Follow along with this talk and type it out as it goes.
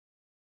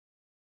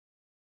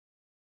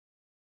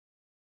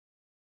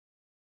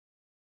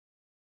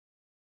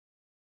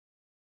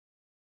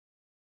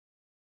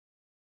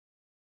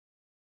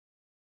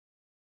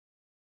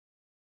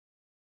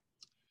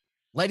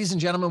Ladies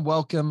and gentlemen,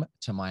 welcome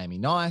to Miami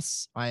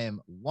Nice. I am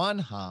one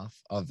half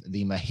of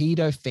the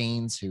Mojito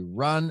Fiends who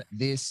run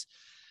this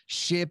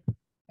ship,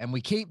 and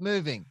we keep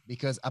moving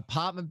because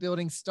apartment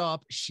buildings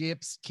stop,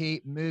 ships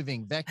keep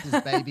moving.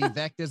 Vectors, baby,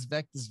 vectors,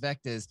 vectors,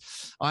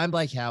 vectors. I'm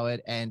Blake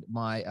Howard, and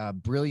my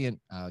brilliant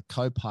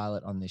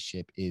co-pilot on this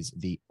ship is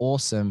the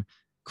awesome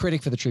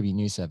critic for the Tribune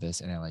News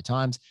Service and LA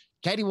Times,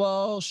 Katie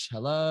Walsh.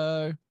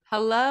 Hello.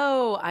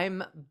 Hello,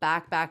 I'm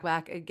back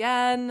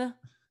again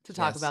to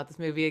talk Yes. about this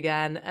movie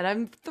again, and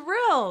I'm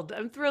thrilled.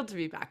 I'm thrilled to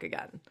be back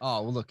again.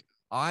 Oh, well, look,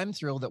 I'm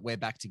thrilled that we're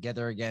back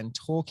together again,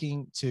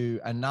 talking to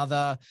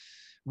another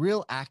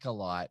real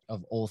acolyte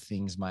of all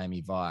things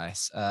Miami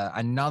Vice,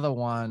 another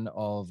one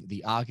of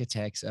the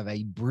architects of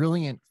a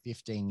brilliant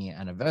 15-year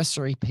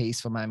anniversary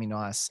piece for Miami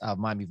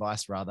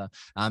Vice rather.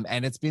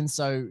 And it's been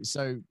so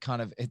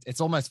kind of,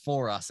 it's almost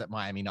for us at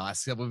Miami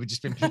Nice. So we've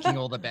just been picking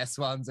all the best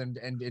ones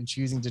and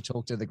choosing to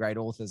talk to the great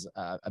authors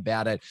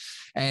about it.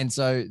 And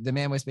so the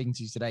man we're speaking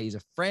to today is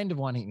a friend of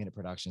One Heat Minute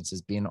Productions,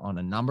 has been on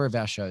a number of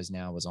our shows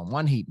now, was on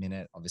One Heat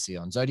Minute, obviously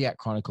on Zodiac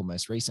Chronicle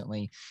most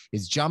recently,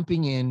 is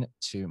jumping in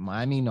to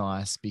Miami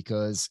Nice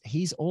because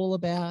he's all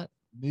about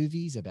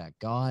movies, about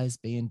guys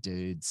being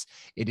dudes.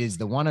 It is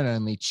the one and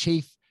only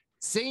chief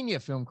senior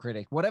film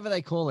critic, whatever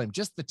they call him,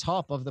 just the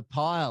top of the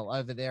pile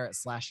over there at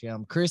Slash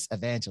Film, Chris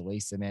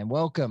Evangelista, man.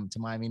 Welcome to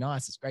Miami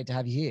Nice. It's great to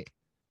have you here.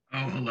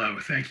 Oh, hello.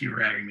 Thank you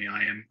for having me.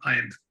 I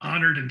am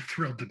honored and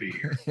thrilled to be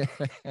here.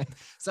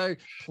 So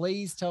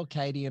please tell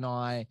Katie and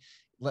I,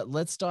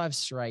 let's dive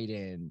straight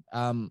in.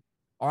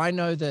 I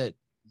know that,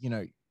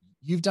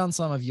 you've done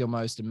some of your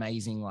most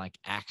amazing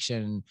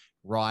action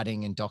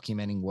writing and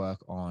documenting work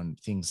on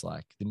things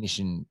like the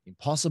Mission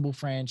Impossible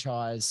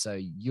franchise. So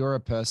you're a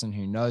person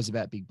who knows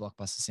about big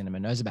blockbuster cinema,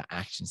 knows about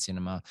action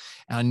cinema.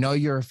 And I know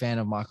you're a fan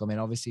of Michael Mann.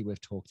 Obviously,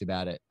 we've talked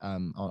about it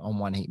on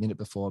One Heat Minute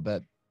before,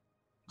 but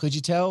could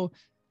you tell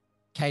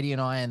Katie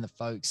and I and the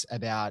folks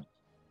about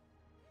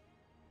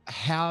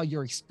how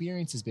your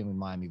experience has been with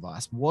Miami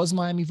Vice? Was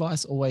Miami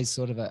Vice always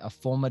sort of a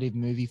formative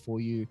movie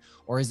for you,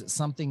 or is it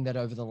something that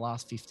over the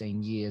last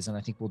 15 years, and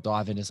I think we'll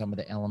dive into some of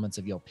the elements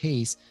of your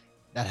piece,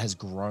 that has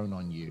grown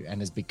on you and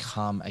has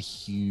become a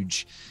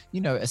huge,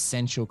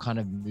 essential kind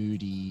of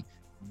moody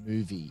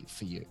movie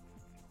for you?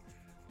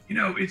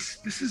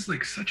 This is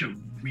like such a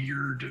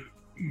weird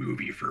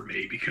movie for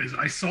me because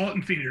I saw it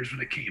in theaters when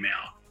it came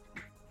out,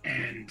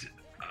 and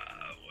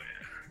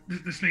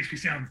this makes me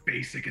sound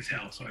basic as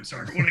hell, so I'm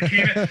sorry. But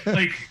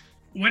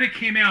when it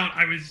came out,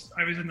 I was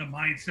in the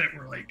mindset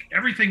where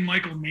everything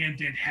Michael Mann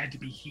did had to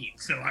be Heat.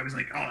 So I was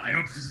like, oh, I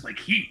hope this is like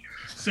Heat.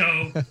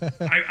 So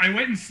I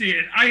went and see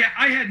it.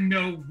 I had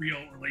no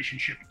real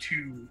relationship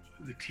to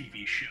the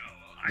TV show.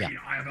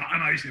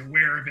 I'm obviously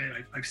aware of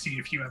it. I've seen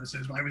a few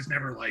episodes, but I was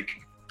never I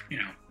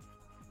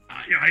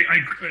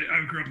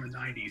grew up in the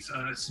 90s,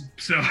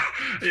 so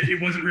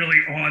it wasn't really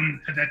on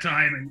at that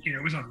time, and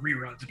it was on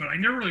reruns, but I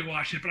never really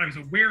watched it, but I was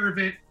aware of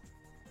it.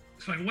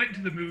 So I went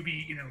into the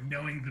movie,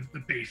 knowing the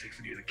basics,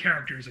 the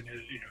characters and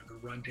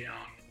the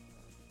rundown.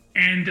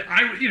 And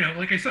I,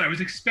 like I said, I was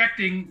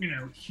expecting,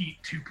 Heat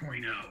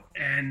 2.0,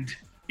 and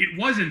it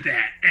wasn't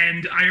that.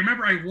 And I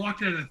remember I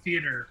walked out of the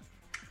theater,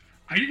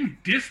 I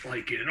didn't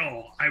dislike it at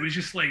all. I was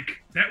just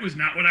like, that was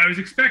not what I was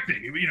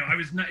expecting. I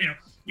was not,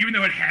 even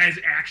though it has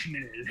action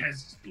in it, it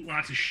has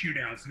lots of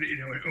shootouts. It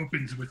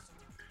opens with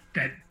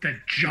that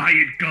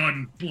giant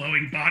gun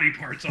blowing body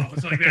parts off.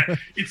 It's like that.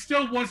 It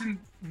still wasn't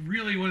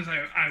really what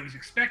I was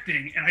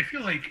expecting, and I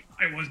feel like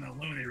I wasn't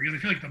alone there because I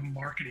feel like the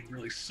marketing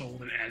really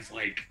sold it as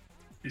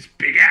this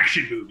big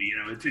action movie.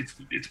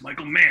 It's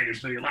Michael Mann.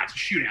 There's going to be lots of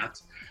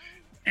shootouts,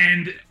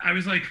 and I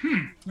was like,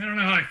 I don't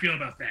know how I feel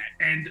about that.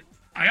 And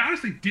I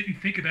honestly didn't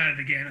think about it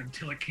again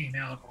until it came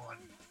out on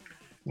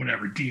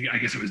whatever DVD. I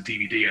guess it was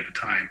DVD at the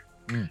time.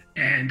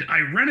 And I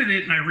rented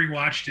it and I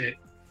rewatched it,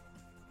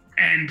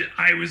 and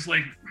I was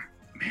like,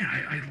 man,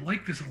 I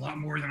like this a lot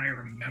more than I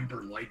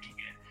remember liking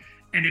it.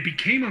 And it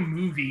became a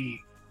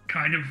movie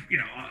kind of,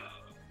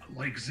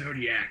 like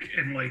Zodiac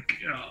and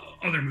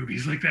other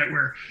movies like that,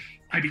 where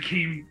I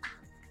became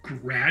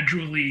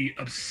gradually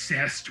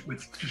obsessed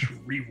with just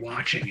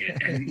rewatching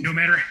it. And no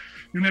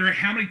matter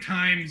how many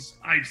times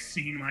I've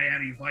seen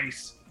Miami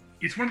Vice,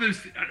 it's one of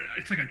those,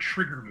 it's like a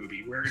trigger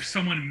movie where if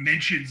someone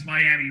mentions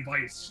Miami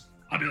Vice,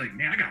 I'll be like,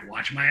 man, I gotta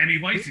watch Miami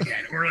Vice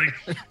again. Or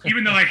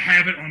even though I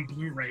have it on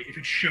Blu-ray, if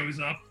it shows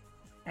up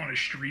on a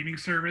streaming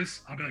service,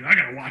 I'll be like, I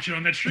gotta watch it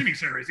on that streaming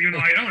service, even though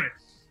I own it.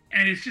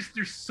 And it's just,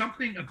 there's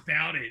something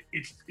about it.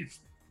 It's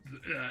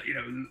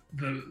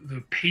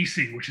the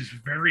pacing, which is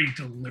very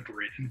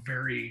deliberate and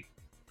very,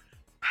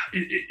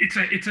 it's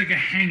like a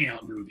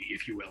hangout movie,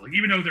 if you will.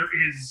 Even though there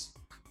is,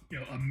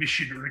 a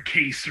mission or a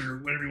case or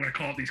whatever you want to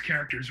call it, these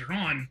characters are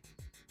on,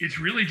 it's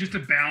really just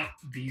about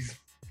these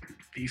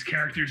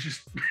characters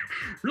just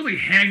really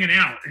hanging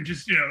out and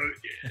just,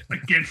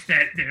 against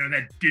that,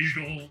 that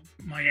digital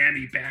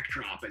Miami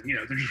backdrop. And,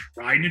 they're just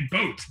riding in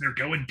boats, and they're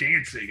going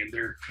dancing, and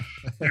they're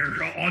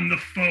on the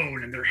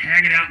phone, and they're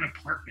hanging out in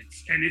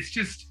apartments. And it's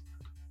just,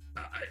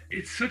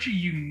 it's such a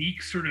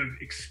unique sort of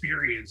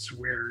experience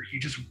where you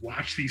just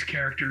watch these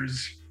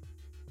characters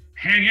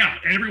hang out,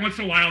 and every once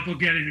in a while they'll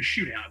get in a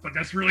shootout, but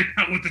that's really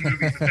not what the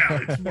movie's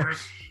about.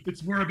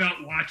 It's more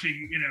about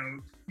watching, you know,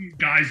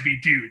 guys be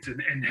dudes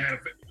and have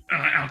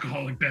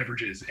alcoholic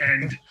beverages,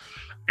 and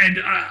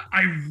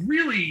I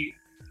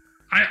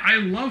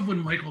love when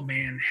Michael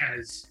Mann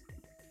has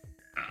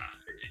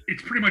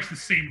it's pretty much the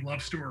same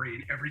love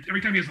story.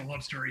 Every time he has a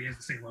love story, he has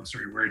the same love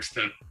story where it's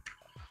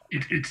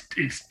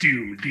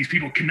doomed. These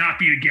people cannot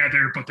be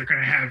together, but they're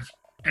going to have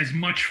as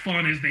much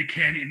fun as they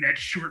can in that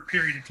short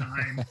period of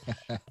time.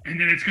 And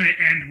then it's going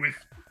to end with,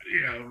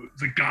 you know,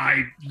 the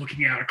guy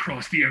looking out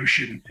across the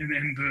ocean, and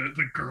then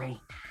the girl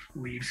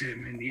leaves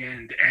him in the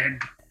end.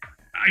 And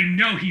I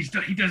know he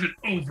does it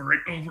over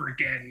and over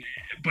again,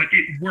 but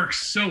it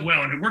works so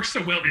well. And it works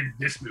so well in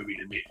this movie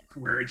to me,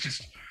 where it's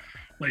just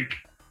like,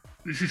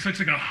 this is such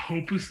like a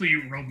hopelessly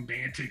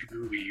romantic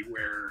movie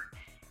where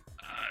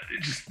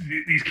just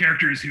these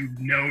characters who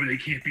know they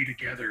can't be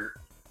together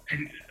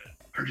and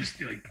are just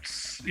like,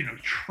 you know,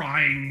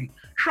 trying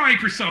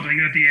for something,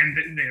 and at the end,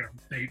 you know,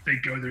 they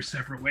go their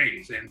separate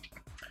ways. And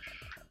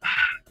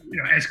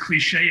you know, as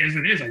cliche as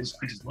it is,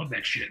 I just love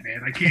that shit,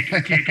 man. I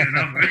can't get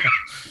enough of it.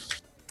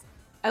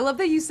 I love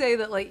that you say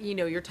that, like, you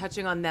know, you're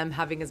touching on them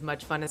having as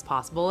much fun as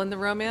possible in the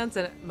romance,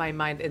 and my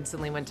mind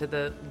instantly went to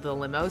the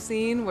limo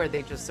scene where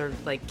they just sort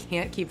of like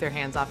can't keep their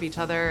hands off each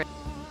other.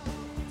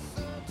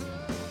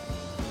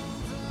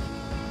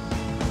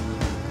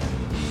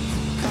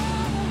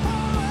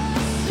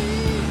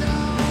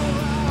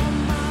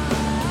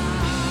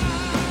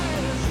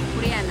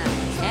 Brianna,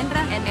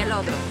 entra en el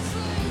otro.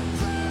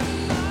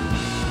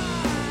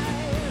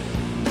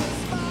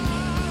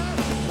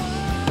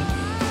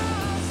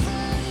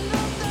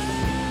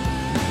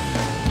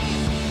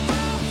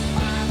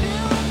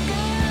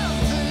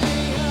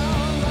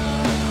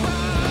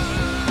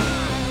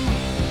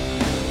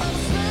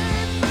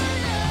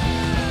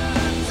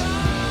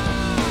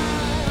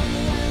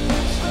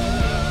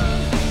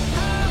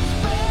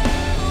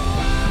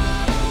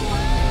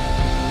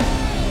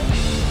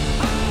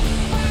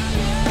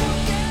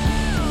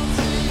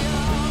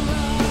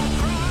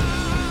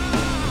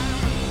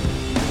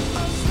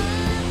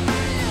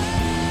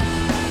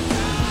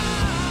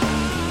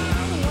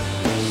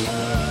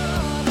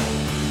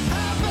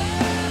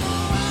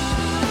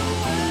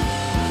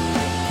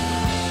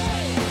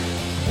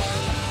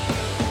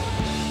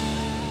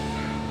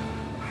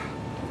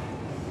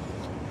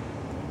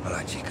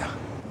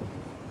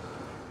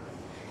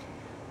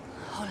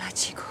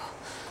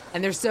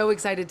 And they're so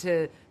excited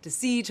to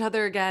see each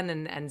other again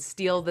and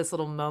steal this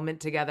little moment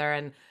together.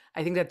 And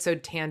I think that's so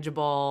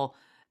tangible.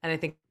 And I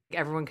think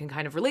everyone can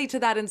kind of relate to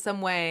that in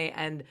some way.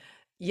 And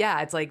yeah,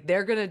 it's like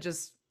they're going to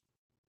just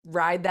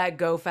ride that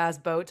go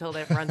fast boat till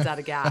it runs out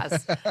of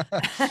gas.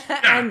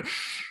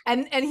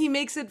 and he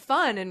makes it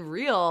fun and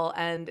real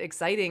and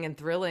exciting and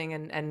thrilling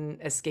and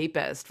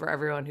escapist for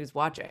everyone who's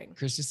watching.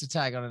 Chris, just to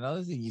tag on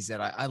another thing you said,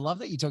 I love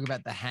that you talk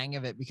about the hang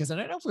of it, because I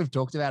don't know if we've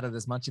talked about it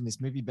as much in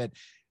this movie, but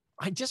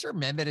I just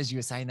remembered as you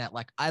were saying that,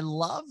 like, I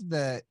love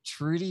that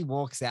Trudy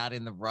walks out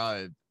in the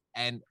robe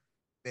and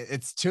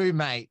it's two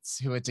mates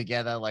who are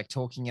together, like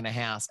talking in a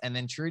house. And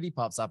then Trudy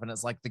pops up and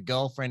it's like the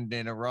girlfriend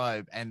in a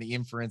robe. And the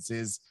inference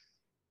is,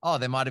 oh,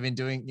 they might've been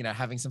doing, you know,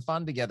 having some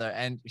fun together.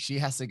 And she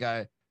has to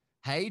go,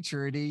 hey,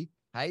 Trudy,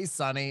 hey,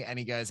 Sonny. And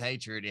he goes, hey,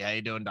 Trudy, how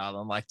you doing,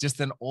 darling? Like, just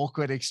an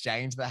awkward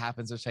exchange that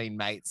happens between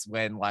mates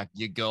when like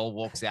your girl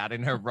walks out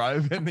in her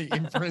robe, and the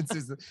inference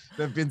is that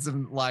there've been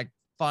some like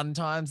fun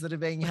times that are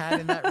being had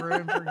in that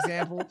room, for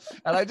example.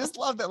 And I just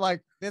love that,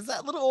 like, there's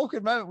that little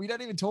awkward moment. We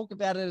don't even talk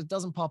about it. It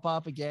doesn't pop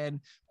up again.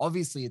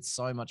 Obviously, it's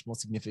so much more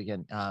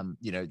significant,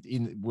 you know,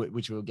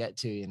 which we'll get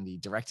to in the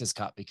director's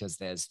cut, because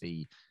there's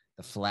the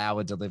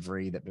flower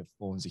delivery that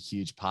forms a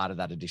huge part of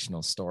that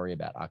additional story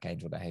about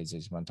Archangel de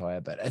Jesus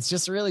Montoya. But it's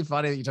just really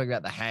funny that you talk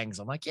about the hangs.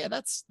 I'm like, yeah,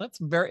 it's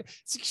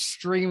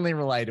extremely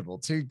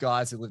relatable. Two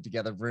guys who live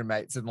together,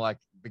 roommates, and like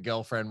the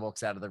girlfriend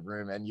walks out of the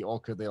room and you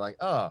awkwardly like,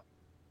 oh,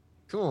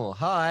 cool.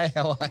 Hi,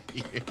 how are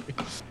you?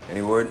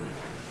 Any word?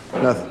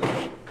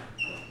 Nothing.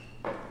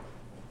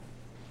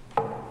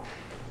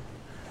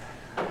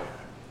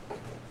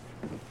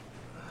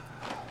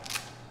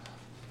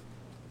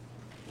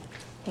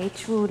 Hey,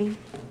 Trudy.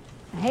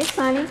 Hey,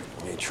 Sonny.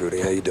 Hey,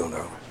 Trudy. How you doing,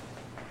 darling?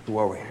 Who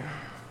are we?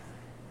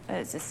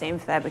 It's the same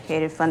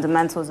fabricated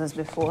fundamentals as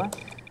before.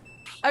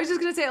 I was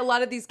just going to say, a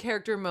lot of these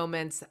character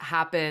moments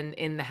happen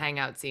in the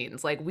hangout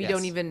scenes. Like, we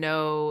don't even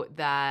know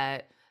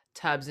that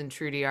Tubbs and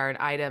Trudy are an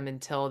item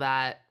until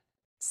that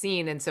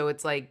scene. And so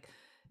it's like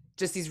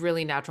just these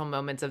really natural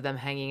moments of them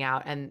hanging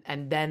out, and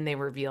then they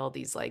reveal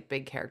these like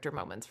big character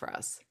moments for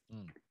us.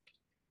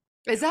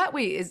 Is there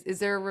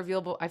a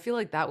revealable? I feel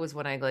like that was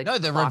when I like. No,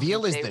 the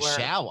reveal is the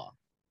shower.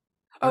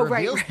 Oh,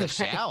 right. The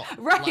shower.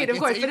 Right, like, of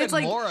course. But it's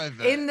like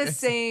in the it's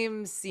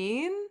same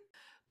scene.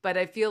 But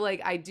I feel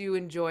like I do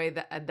enjoy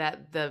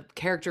that the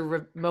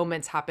character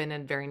moments happen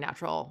in very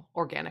natural,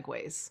 organic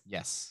ways.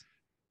 Yes.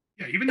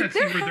 Yeah, even that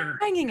scene where they're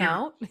hanging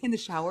out in the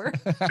shower.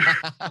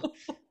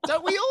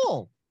 Don't we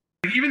all?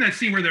 Even that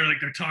scene where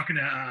they're talking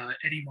to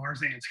Eddie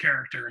Marzan's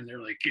character, and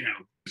they're like,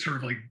 sort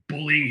of like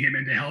bullying him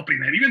into helping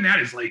them. Even that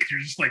is like, they're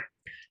just like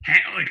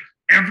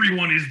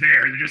everyone is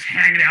there. They're just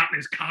hanging out in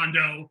his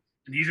condo,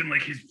 and he's in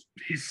like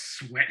his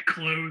sweat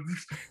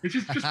clothes. It's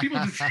just people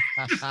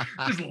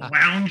just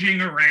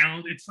lounging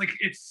around. It's like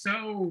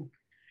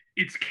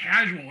it's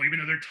casual, even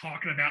though they're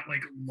talking about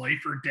like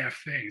life or death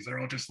things. They're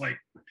all just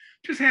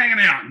hanging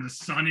out, and the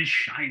sun is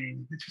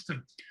shining. It's just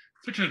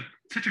such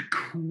a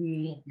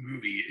cool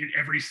movie in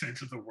every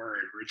sense of the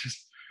word, where it's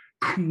just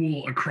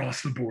cool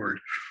across the board.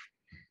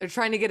 They're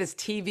trying to get his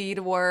TV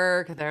to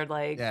work. They're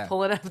like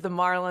pulling up the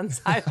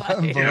Marlins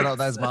highlights. Pulling up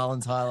those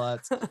Marlins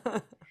highlights.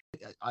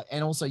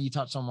 And also, you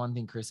touched on one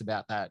thing, Chris,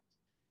 about that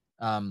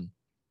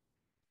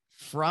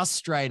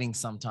frustrating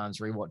sometimes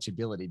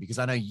rewatchability, because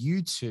I know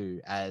you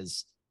two,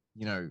 as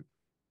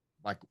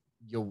like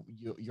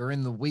you're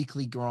in the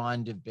weekly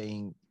grind of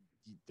being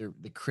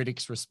the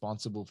critics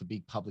responsible for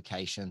big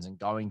publications and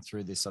going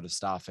through this sort of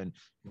stuff. And,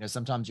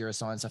 sometimes you're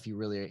assigned stuff you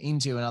really are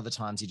into, and other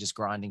times you're just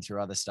grinding through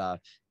other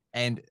stuff.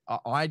 And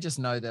I just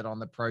know that on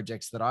the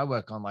projects that I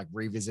work on, like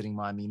revisiting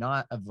Miami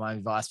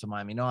Vice for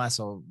Miami Nice,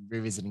 or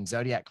revisiting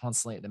Zodiac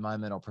constantly at the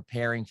moment, or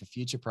preparing for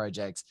future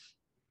projects,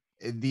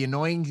 the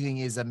annoying thing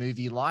is a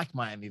movie like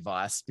Miami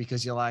Vice,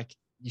 because you're like,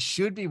 you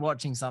should be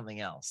watching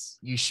something else.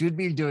 You should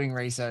be doing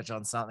research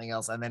on something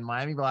else. And then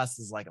Miami Vice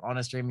is like on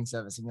a streaming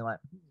service, and you're like,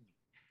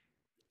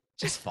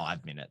 just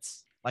 5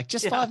 minutes, like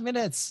just 5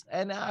 minutes.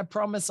 And I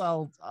promise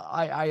I'll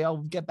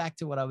get back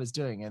to what I was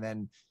doing. And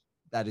then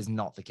that is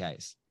not the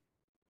case.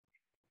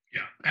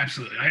 Yeah,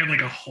 absolutely. I have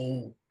like a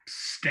whole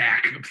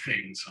stack of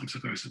things I'm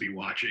supposed to be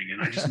watching, and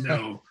I just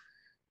know,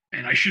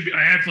 and I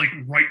have like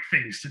right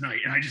things tonight,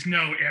 and I just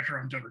know after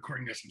I'm done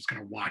recording this, I'm just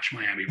going to watch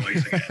Miami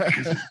Vice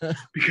again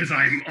because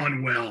I'm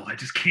unwell. I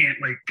just can't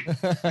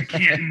I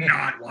can't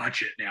not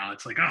watch it now.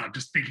 It's like, I'm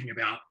just thinking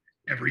about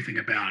everything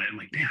about it. I'm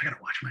like, damn, I got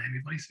to watch Miami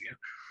Vice again.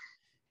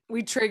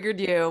 We triggered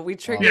you. We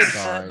triggered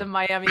the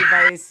Miami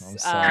Vice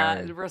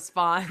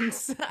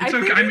response. It's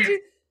okay.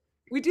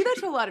 We do that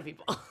to a lot of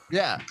people.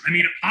 Yeah. I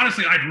mean,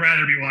 honestly, I'd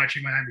rather be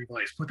watching Miami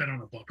Vice. Put that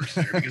on a bumper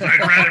sticker, because I'd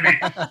rather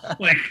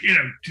be like,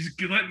 just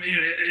let me,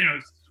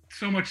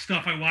 so much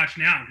stuff I watch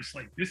now. I'm just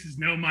like, this is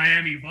no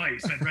Miami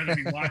Vice. I'd rather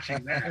be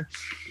watching that.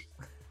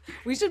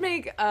 We should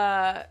make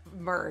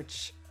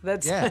merch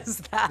that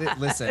says that.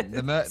 Listen,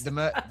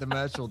 the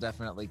merch will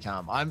definitely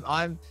come.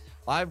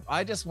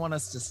 I just want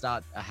us to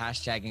start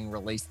hashtagging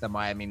release the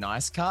Miami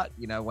Nice cut,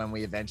 when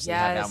we eventually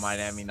have our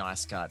Miami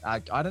Nice cut. I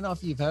don't know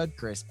if you've heard,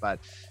 Chris, but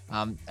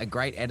a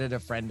great editor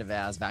friend of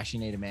ours,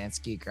 Vashnita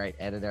Mansky, a great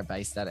editor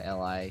based out of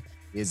LA,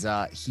 is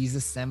he's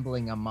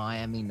assembling a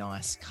Miami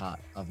Nice cut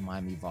of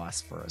Miami Vice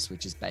for us,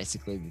 which is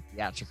basically the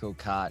theatrical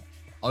cut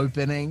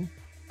opening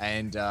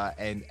and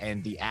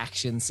the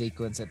action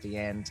sequence at the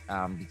end,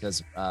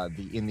 because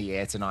the In the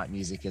Air Tonight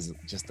music is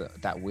just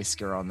that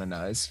whisker on the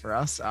nose for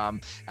us,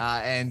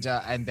 and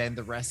then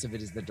the rest of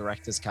it is the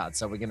director's cut.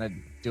 So we're gonna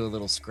do a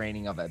little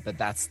screening of it, but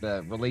that's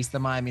the release the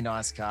Miami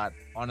Nice cut.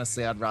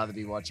 Honestly, I'd rather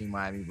be watching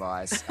Miami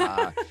Vice.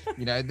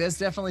 There's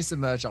definitely some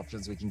merch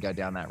options. We can go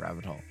down that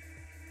rabbit hole.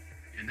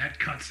 And that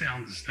cut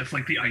that's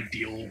like the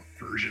ideal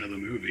version of the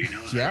movie.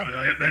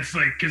 Yeah, that's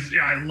like, because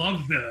I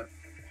love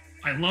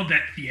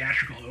that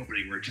theatrical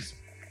opening where it just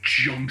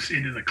jumps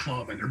into the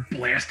club and they're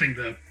blasting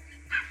the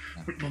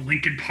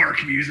Linkin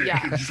Park music. Yeah.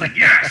 It's just like,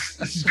 yes,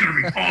 this is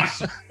going to be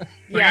awesome.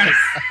 Yes.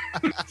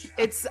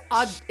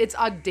 It's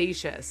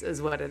audacious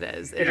is what it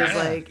is. It is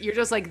like, you're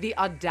just like the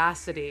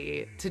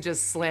audacity to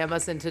just slam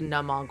us into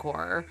Numb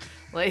Encore.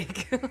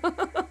 Like,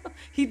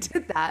 he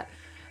did that.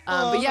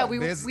 But yeah,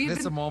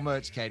 there's some more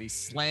merch, Katie.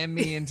 Slam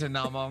me into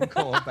Numb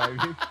Encore,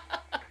 baby.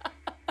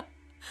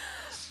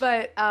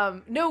 But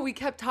no, we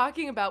kept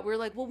talking about, we're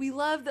like, well, we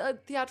love the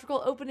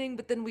theatrical opening,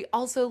 but then we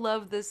also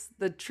love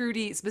the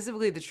Trudy,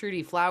 specifically the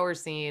Trudy flower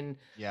scene.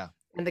 Yeah.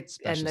 And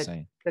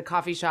the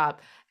coffee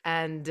shop.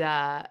 And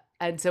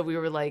so we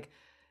were like,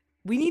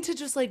 we need to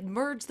just like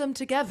merge them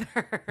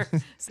together.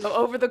 So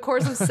over the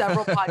course of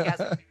several podcasts,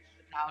 we figured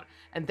it out.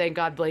 And thank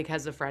God Blake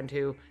has a friend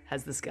who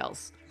has the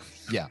skills.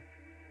 Yeah.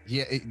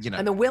 Yeah,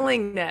 and the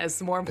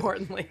willingness, more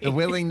importantly, the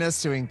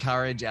willingness to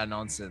encourage our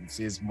nonsense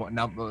is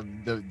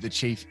the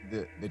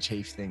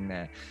chief thing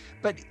there.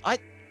 But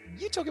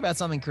you talk about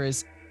something,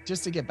 Chris,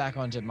 just to get back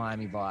onto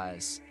Miami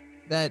Vice,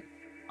 that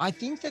I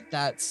think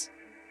that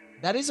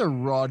is a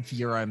rod for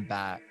your own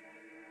back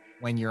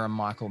when you're a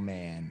Michael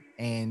Mann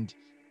and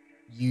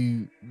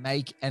you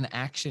make an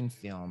action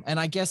film.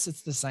 And I guess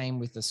it's the same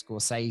with the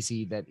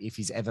Scorsese, that if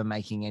he's ever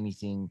making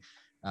anything.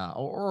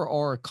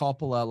 Or a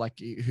Coppola, like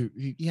who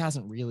he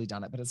hasn't really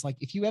done it, but it's like,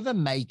 if you ever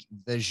make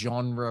the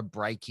genre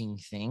breaking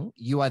thing,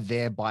 you are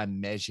thereby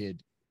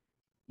measured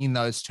in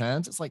those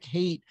terms. It's like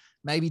Heat,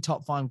 maybe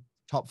top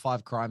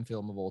five crime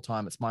film of all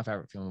time. It's my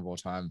favorite film of all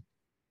time.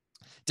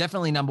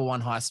 Definitely number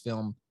one heist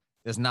film.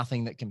 There's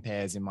nothing that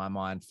compares in my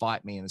mind.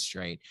 Fight me in the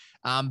street.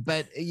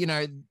 But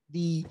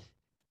the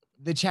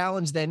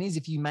challenge then is,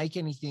 if you make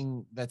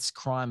anything that's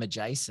crime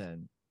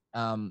adjacent,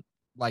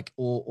 like,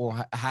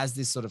 or has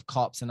this sort of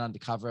cops and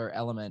undercover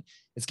element,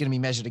 it's going to be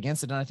measured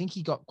against it. And I think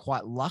he got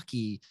quite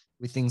lucky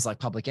with things like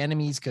Public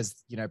Enemies, because,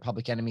 you know,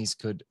 Public Enemies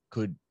could,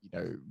 you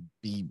know,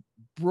 be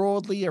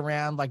broadly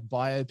around like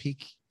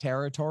biopic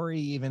territory,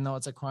 even though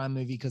it's a crime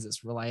movie, because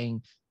it's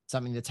relaying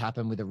something that's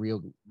happened with a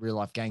real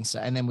life gangster.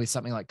 And then with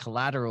something like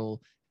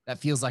Collateral, that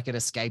feels like it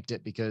escaped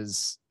it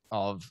because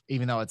of,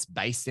 even though it's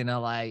based in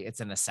LA, it's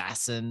an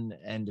assassin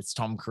and it's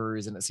Tom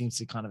Cruise, and it seems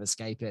to kind of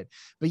escape it.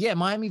 But yeah,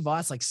 Miami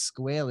Vice, like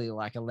squarely,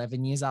 like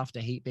 11 years after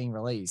Heat being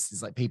released,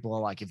 is like, people are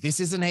like, if this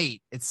isn't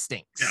Heat, it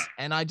stinks. Yeah.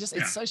 And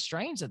it's so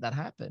strange that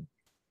happened.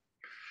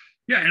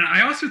 Yeah. And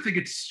I also think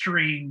it's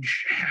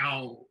strange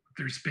how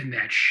there's been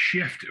that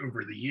shift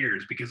over the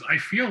years, because I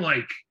feel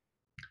like,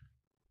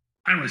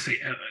 I don't want to say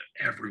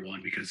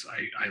everyone, because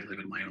I live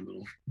in my own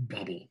little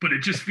bubble, but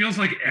it just feels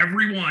like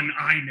everyone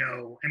I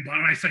know, and when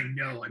I say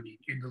no, I mean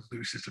in the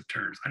loosest of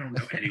terms, I don't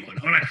know anyone.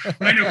 When I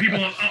know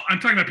people, I'm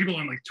talking about people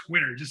on like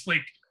Twitter, just like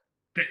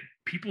that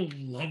people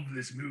love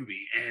this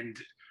movie. And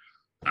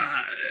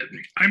I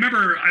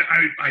remember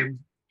I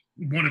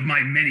one of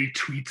my many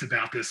tweets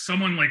about this,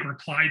 someone like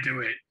replied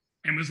to it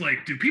and was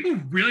like, do people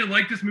really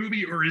like this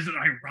movie, or is it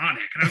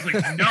ironic? And I was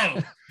like,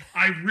 no,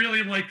 I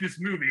really like this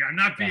movie. I'm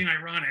not being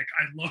ironic.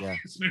 I love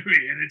this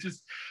movie. And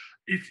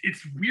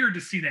it's weird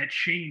to see that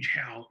change,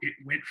 how it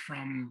went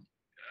from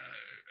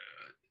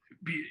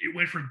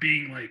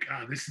being like,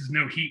 this is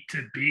no Heat,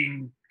 to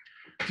being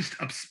just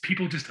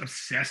people just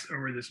obsessed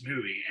over this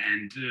movie.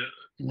 And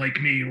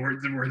like me, where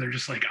they're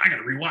just like, I got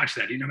to rewatch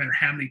that, no matter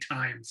how many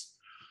times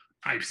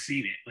I've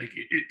seen it. Like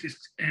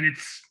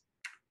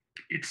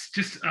it's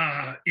just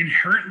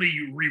inherently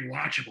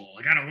rewatchable.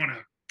 Like,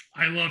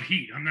 I love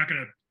Heat. I'm not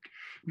gonna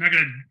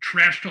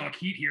trash talk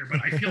Heat here, but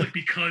I feel like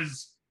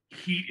because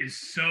Heat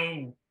is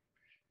so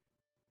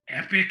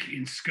epic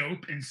in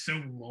scope and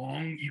so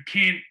long,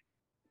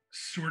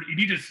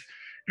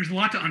 there's a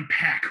lot to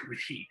unpack with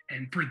Heat.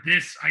 And for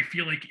this, I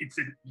feel like it's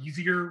an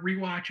easier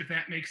rewatch, if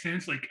that makes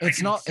sense. Like,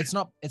 it's not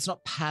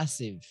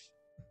passive.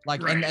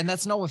 Like, right. and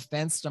that's no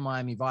offense to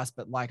Miami Vice,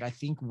 but like, I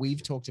think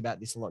we've talked about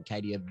this a lot,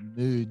 Katie, of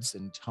moods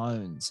and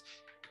tones.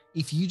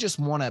 If you just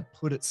want to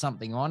put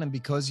something on, and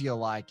because you're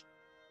like,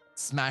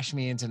 smash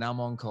me into Numb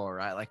Encore,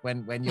 right? Like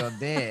when you're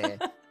there,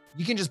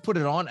 you can just put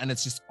it on and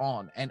it's just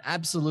on, and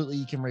absolutely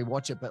you can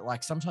rewatch it. But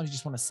like, sometimes you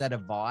just want to set a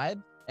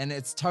vibe, and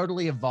it's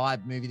totally a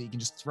vibe movie that you can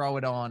just throw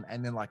it on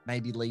and then like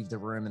maybe leave the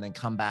room and then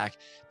come back,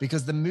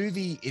 because the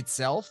movie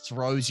itself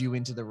throws you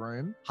into the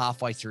room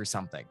halfway through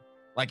something,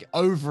 like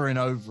over and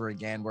over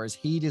again. Whereas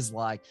Heat is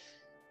like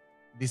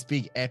this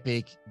big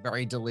epic,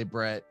 very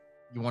deliberate.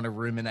 You want to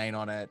ruminate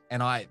on it.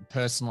 And I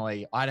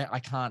personally, I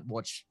can't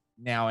watch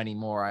now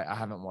anymore. I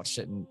haven't watched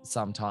it in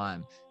some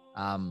time.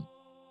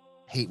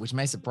 Heat, which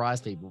may surprise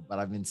people,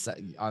 but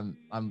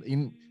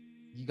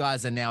you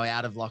guys are now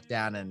out of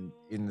lockdown, and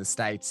in the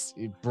States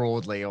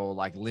broadly, or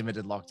like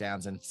limited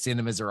lockdowns, and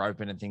cinemas are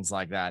open and things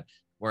like that.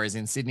 Whereas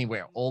in Sydney,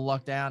 we're all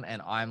locked down,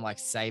 and I'm like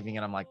saving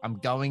it. I'm like, I'm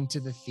going to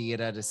the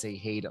theater to see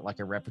Heat at like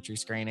a repertory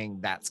screening.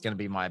 That's going to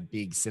be my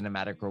big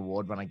cinematic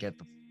reward when I get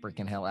the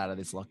freaking hell out of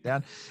this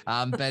lockdown.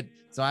 But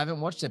so I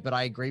haven't watched it, but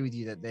I agree with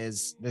you that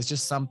there's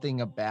just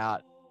something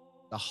about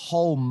the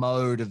whole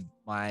mode of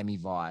Miami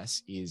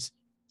Vice is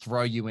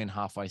throw you in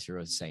halfway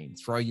through a scene,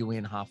 throw you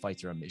in halfway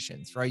through a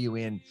mission, throw you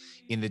in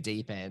the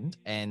deep end.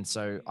 And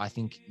so I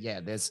think,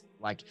 there's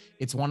like,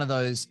 it's one of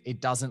those,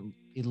 it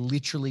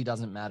literally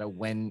doesn't matter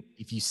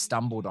if you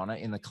stumbled on it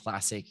in the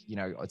classic,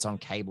 it's on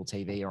cable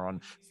TV or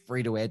on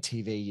free-to-air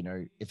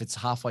TV, if it's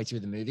halfway through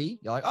the movie,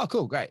 you're like, oh,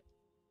 cool, great.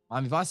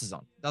 Miami Vice is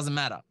on. Doesn't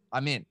matter.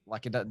 I'm in.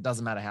 Like, it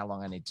doesn't matter how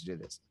long I need to do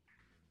this.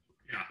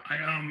 Yeah,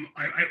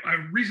 I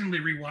recently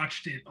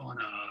rewatched it on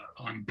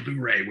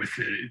Blu-ray with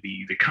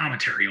the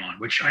commentary on,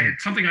 which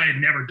something I had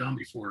never done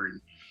before.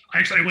 And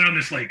I went on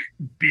this like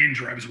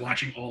binge where I was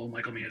watching all of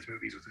Michael Mann's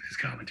movies with his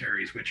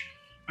commentaries, which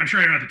I'm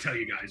sure I don't have to tell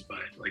you guys, but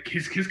like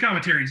his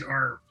commentaries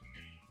are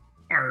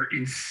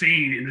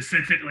insane in the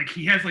sense that like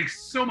he has like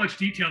so much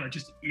detail that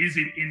just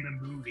isn't in the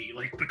movie.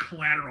 Like the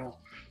Collateral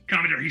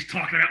commentary, he's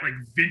talking about like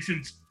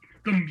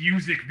the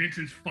music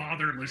Vincent's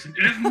father listened.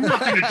 It has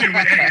nothing to do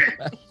with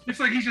anything. It's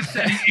like he's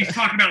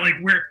talking about like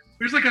where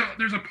there's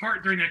a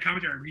part during that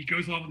commentary where he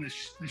goes off on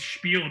this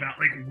spiel about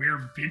like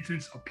where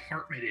Vincent's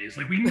apartment is.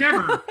 Like we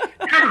never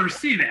ever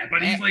see that,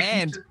 but he's like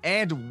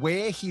and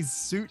where his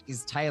suit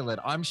is tailored.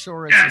 I'm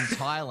sure it's in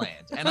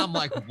Thailand, and I'm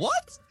like,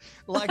 what?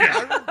 Like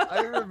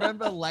I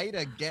remember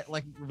later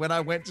when I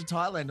went to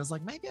Thailand, I was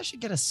like, maybe I should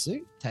get a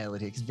suit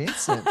tailored here because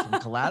Vincent from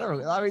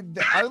Collateral. I mean,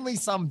 only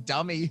some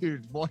dummy who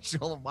watched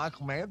all of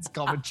Michael Mann's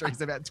commentaries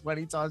about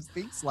 20 times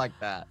thinks like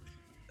that.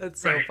 That's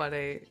so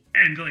funny.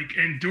 And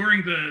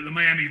during the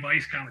Miami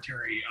Vice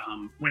commentary,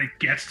 when it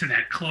gets to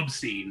that club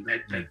scene,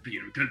 the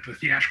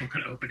theatrical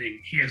cut opening,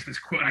 he has this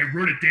quote. I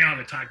wrote it down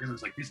at the time because I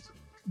was like, this is a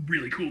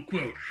really cool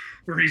quote,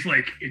 where he's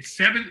like, it's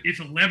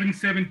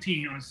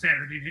 11:17 on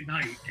Saturday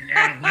night, and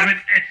at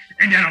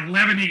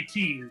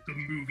 11:18 the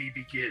movie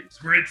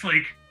begins. Where it's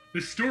like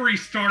the story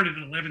started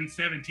at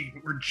 11:17,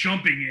 but we're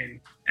jumping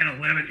in at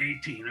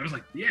 11:18. I was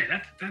like, yeah,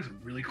 that's a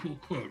really cool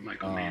quote,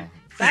 Michael Mann.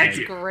 That's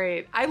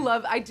great.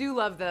 I do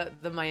love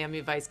the Miami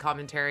Vice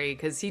commentary,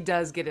 because he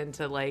does get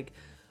into like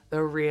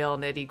the real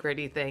nitty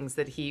gritty things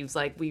that he's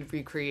like, we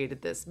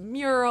recreated this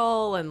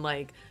mural, and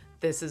like,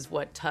 this is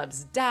what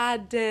Tubbs'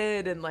 dad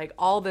did, and like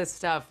all this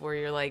stuff where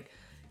you're like,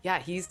 yeah,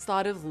 he's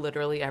thought of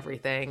literally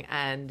everything,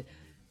 and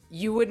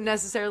you wouldn't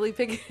necessarily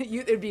pick,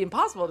 it'd be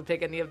impossible to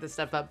pick any of this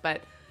stuff up,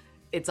 but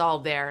it's all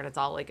there, and it's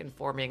all like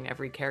informing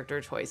every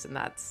character choice, and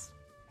that's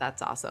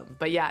awesome.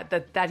 But yeah,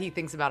 that he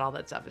thinks about all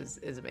that stuff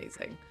is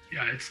amazing.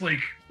 Yeah, it's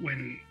like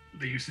when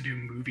they used to do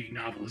movie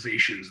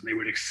novelizations and they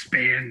would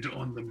expand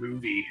on the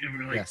movie, and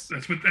we're like, Yes.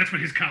 that's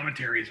what his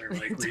commentaries are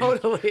like.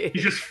 Totally.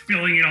 He's just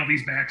filling in all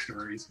these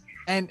backstories.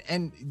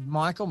 And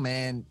Michael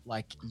Mann,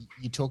 like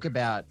you talk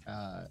about,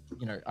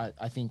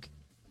 I think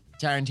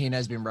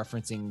Tarantino's been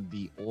referencing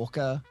the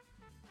Orca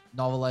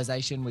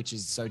novelization, which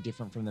is so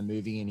different from the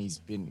movie. And he's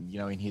been,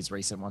 in his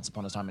recent Once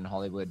Upon a Time in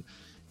Hollywood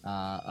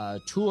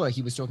tour,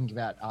 he was talking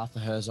about Arthur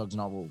Herzog's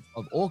novel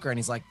of Orca. And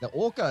he's like, the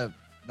Orca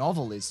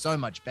novel is so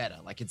much better.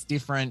 Like, it's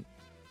different.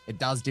 It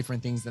does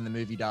different things than the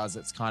movie does.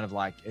 It's kind of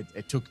like,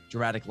 it took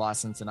dramatic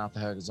license, and Arthur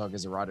Herzog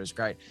as a writer is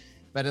great.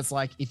 But it's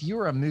like, if you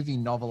were a movie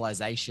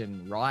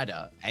novelization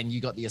writer and you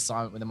got the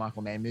assignment with the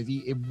Michael Mann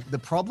movie, the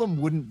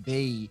problem wouldn't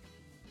be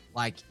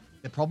like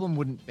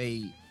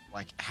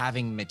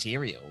having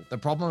material. The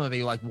problem would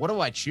be like, what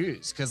do I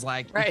choose? Because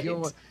like, right.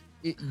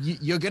 if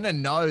you're gonna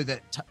know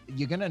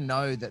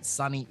that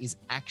Sonny is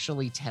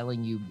actually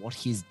telling you what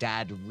his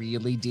dad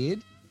really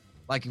did.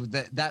 Like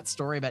that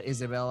story about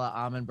Isabella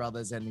Allman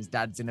Brothers and his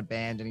dad's in a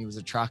band and he was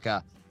a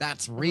trucker,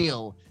 that's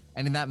real.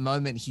 And in that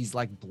moment, he's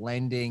like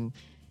blending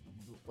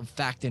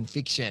fact and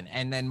fiction.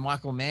 And then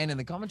Michael Mann in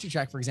the commentary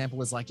track, for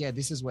example, is like, yeah,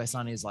 this is where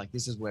Sonny is like,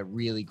 this is where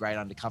really great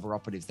undercover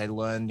operatives, they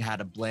learn how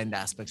to blend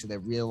aspects of their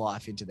real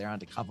life into their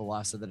undercover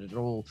life so that it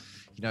all,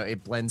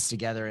 it blends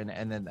together,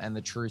 and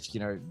the truth,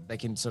 they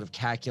can sort of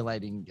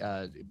calculating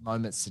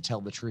moments to tell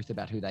the truth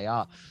about who they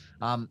are.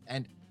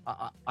 And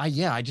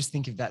I just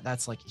think of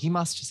that's like, he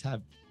must just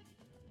have,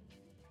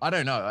 I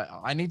don't know.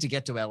 I need to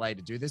get to LA to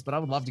do this, but I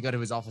would love to go to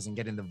his office and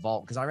get in the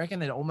vault, because I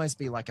reckon it'd almost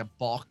be like a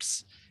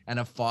box and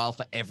a file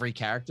for every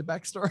character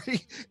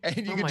backstory.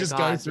 And you could just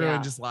go through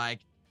and just like,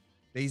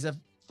 these are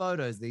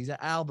photos, these are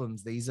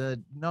albums, these are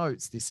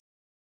notes.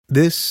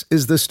 This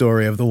is the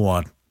story of the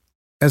one.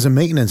 As a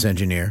maintenance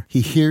engineer,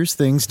 he hears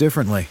things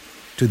differently.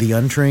 To the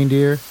untrained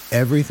ear,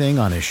 everything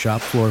on his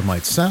shop floor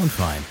might sound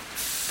fine,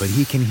 but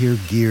he can hear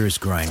gears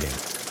grinding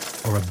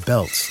or a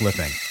belt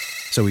slipping.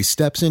 So he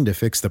steps in to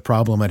fix the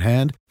problem at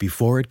hand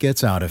before it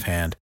gets out of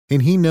hand.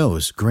 And he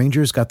knows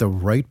Grainger's got the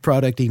right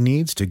product he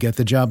needs to get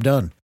the job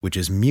done, which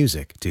is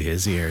music to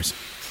his ears.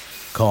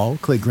 Call,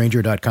 click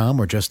Grainger.com,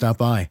 or just stop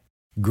by.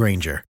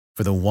 Grainger,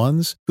 for the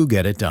ones who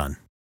get it done.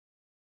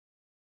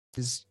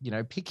 Is,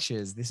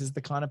 pictures. This is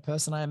the kind of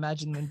person I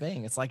imagine them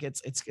being. It's like,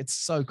 it's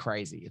so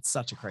crazy. It's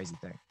such a crazy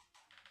thing.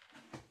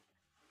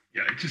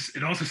 Yeah,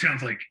 it also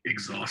sounds like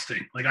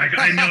exhausting. Like I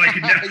know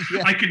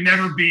I could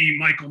never be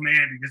Michael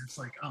Mann, because it's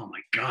like, oh my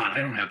God, I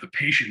don't have the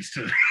patience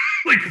to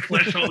like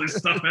flesh all this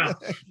stuff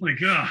out. Like,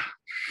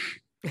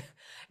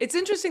 It's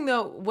interesting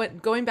though,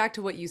 going back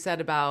to what you said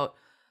about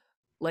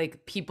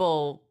like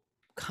people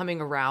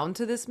coming around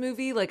to this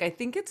movie, like I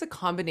think it's a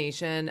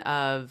combination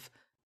of,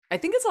 I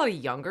think it's a lot of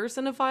younger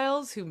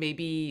cinephiles who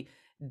maybe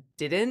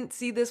didn't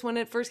see this when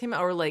it first came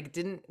out, or like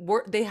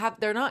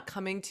they're not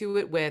coming to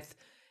it with,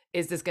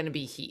 is this going to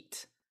be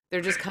Heat?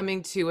 They're just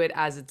coming to it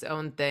as its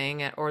own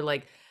thing,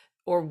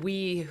 or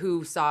we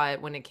who saw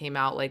it when it came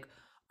out, like,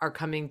 are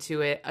coming to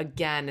it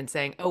again and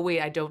saying, oh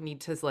wait, I don't need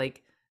to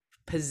like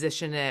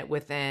position it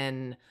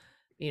within,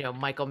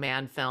 Michael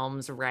Mann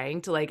films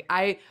ranked. Like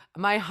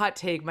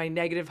my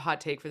negative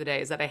hot take for the day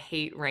is that I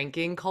hate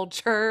ranking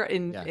culture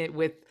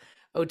with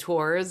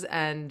auteurs,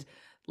 and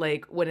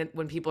like when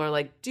people are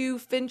like, do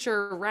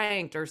Fincher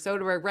ranked or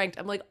Soderbergh ranked,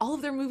 I'm like, all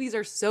of their movies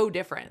are so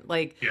different.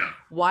 Like,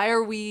 why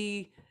are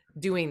we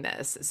doing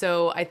this?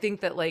 So I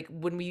think that like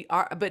when we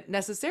are, but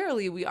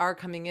necessarily we are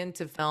coming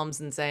into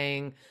films and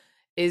saying,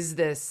 is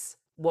this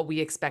what we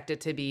expect it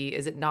to be?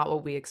 Is it not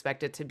what we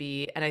expect it to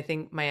be? And I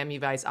think Miami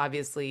Vice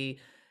obviously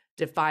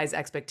defies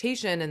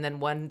expectation. And then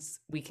once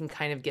we can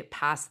kind of get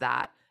past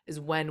that is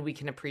when we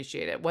can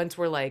appreciate it. Once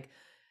we're like,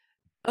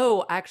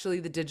 oh, actually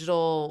the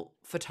digital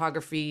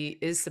photography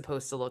is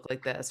supposed to look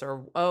like this,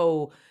 or,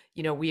 oh,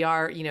 we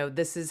are,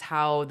 this is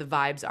how the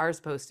vibes are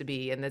supposed to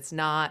be. And it's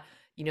not,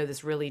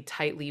 this really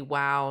tightly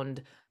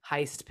wound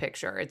heist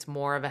picture. It's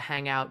more of a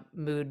hangout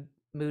mood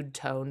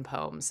tone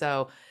poem.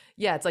 So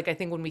yeah, it's like, I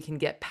think when we can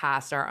get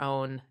past our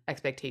own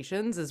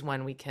expectations is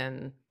when we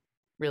can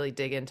really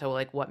dig into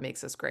like what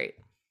makes us great.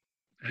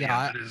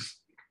 Yeah,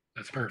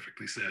 that's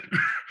perfectly said.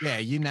 Yeah,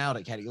 you nailed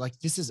it, Katie. Like,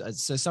 this is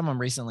so someone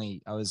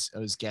recently, I was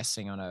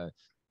guesting on a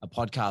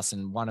podcast,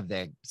 and one of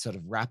their sort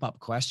of wrap up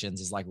questions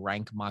is like,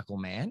 rank Michael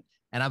Mann.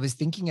 And I was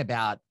thinking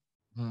about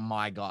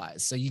my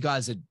guys. So you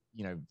guys are,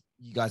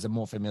 you guys are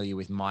more familiar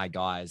with my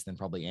guys than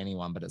probably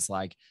anyone, but it's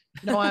like,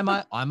 I'm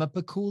a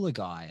Pakula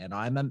guy, and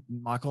I'm a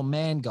Michael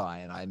Mann guy,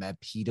 and I'm a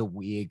Peter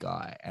Weir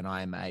guy, and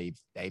I'm a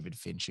David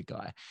Fincher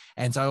guy.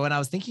 And so when I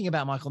was thinking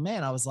about Michael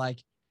Mann, I was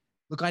like,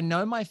 look, I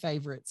know my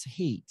favorite's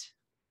Heat,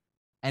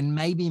 and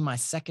maybe my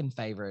second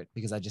favorite,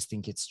 because I just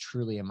think it's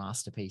truly a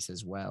masterpiece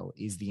as well,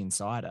 is The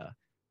Insider.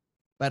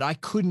 But I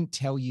couldn't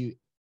tell you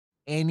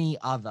any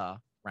other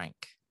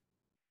rank,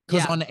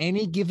 because on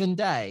any given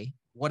day,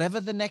 whatever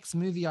the next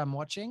movie I'm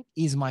watching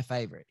is my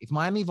favorite. If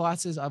Miami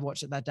Vice is, I've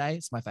watched it that day,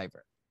 it's my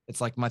favorite. It's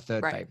like my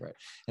third favorite.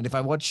 And if I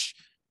watch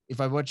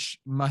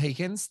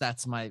Mohicans,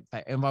 that's my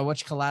favorite. If I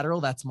watch Collateral,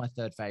 that's my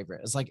third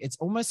favorite. It's like, it's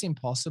almost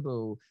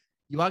impossible.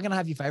 You are going to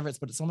have your favorites,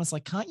 but it's almost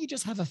like, can't you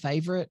just have a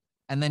favorite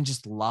and then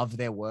just love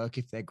their work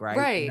if they're great?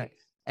 Right. You know?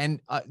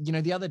 And,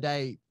 the other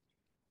day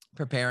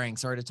preparing,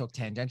 sorry to talk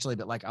tangentially,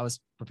 but like I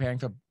was preparing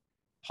for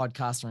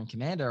Podcaster and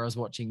Commander, I was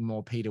watching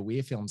more Peter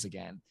Weir films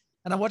again.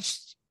 And I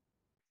watched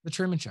The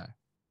Truman Show.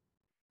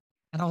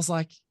 And I was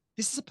like,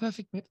 this is a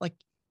perfect movie. Like,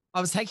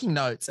 I was taking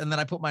notes, and then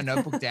I put my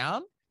notebook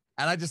down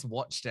and I just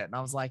watched it. And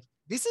I was like,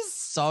 this is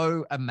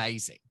so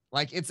amazing.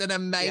 Like, it's an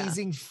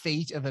amazing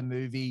feat of a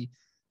movie.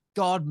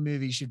 God,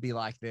 movies should be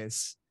like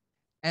this.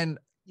 And,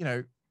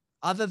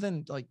 other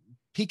than like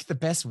pick the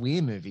best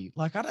Weir movie,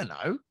 like, I don't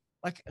know.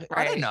 Like,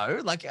 I don't know.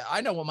 Like,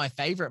 I know what my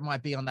favorite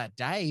might be on that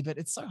day, but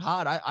it's so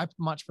hard. I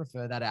much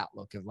prefer that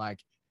outlook of like,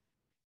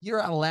 you're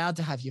allowed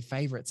to have your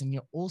favorites, and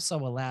you're also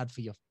allowed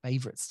for your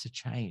favorites to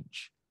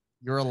change.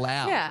 You're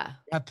allowed. Yeah.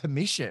 You have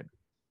permission.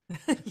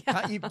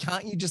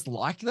 Can't you just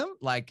like them?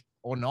 Like,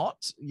 or not?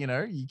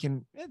 You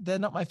can, they're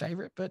not my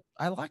favorite, but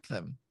I like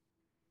them.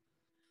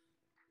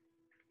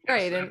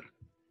 Right. And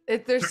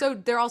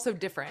they're also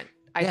different,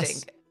 I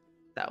think.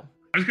 So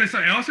I was gonna say,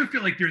 I also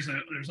feel like there's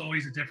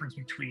always a difference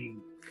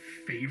between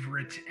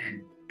favorite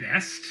and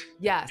best.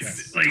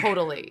 Yes, like,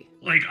 totally.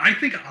 Like, I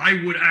think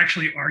I would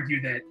actually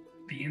argue that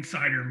The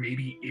Insider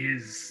maybe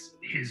is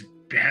his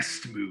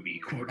best movie,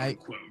 quote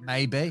unquote.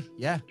 Maybe,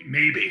 yeah.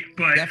 Maybe,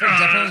 but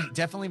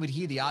definitely would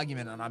hear the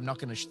argument, and I'm not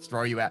going to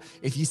throw you out.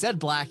 If you said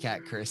Black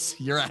Hat, Chris,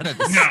 you're out of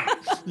this. No,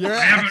 you're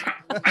out.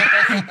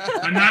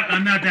 I'm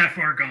not that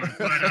far gone,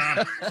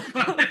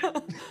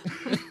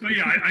 but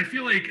yeah, I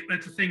feel like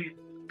that's a thing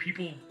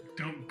people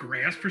don't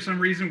grasp for some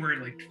reason, where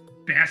like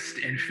best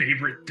and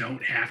favorite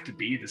don't have to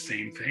be the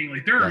same thing.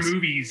 Like, there are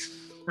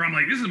movies where I'm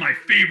like, this is my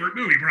favorite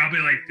movie, but I'll be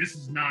like, this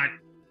is not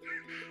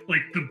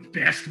like the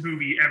best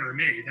movie ever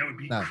made. That would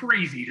be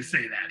crazy to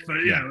say that, but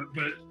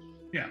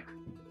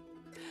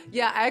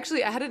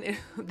I had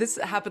this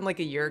happened like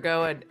a year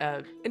ago,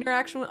 an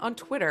interaction on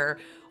Twitter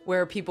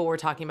where people were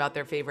talking about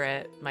their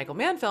favorite Michael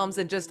Mann films,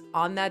 and just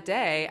on that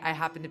day I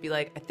happened to be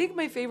like, I think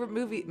my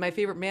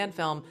favorite Mann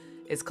film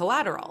is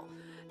Collateral.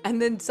 And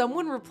then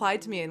someone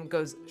replied to me and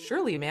goes,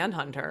 surely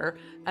Manhunter.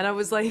 And I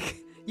was like,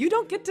 you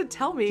don't get to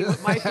tell me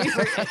what my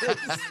favorite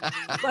is.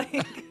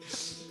 Like,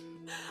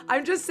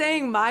 I'm just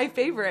saying my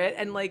favorite,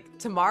 and like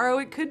tomorrow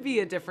it could be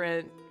a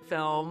different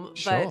film,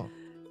 but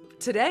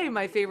today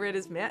my favorite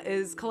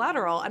is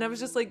Collateral. And I was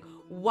just like,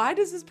 why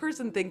does this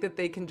person think that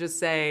they can just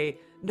say,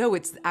 no,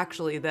 it's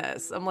actually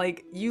this? I'm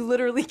like, you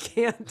literally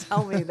can't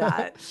tell me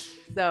that.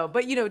 So,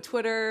 but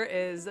Twitter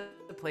is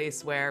a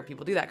place where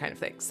people do that kind of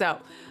thing. So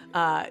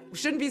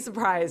shouldn't be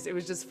surprised. It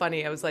was just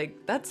funny. I was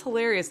like, that's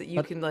hilarious that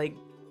you can like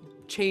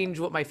change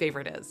what my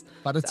favorite is.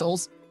 But it's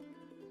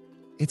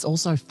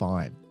also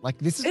fine. Like,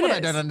 this is what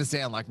I don't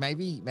understand. Like,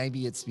 maybe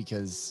it's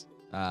because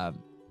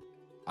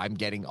I'm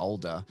getting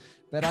older,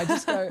 but I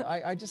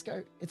just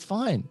go, it's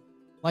fine.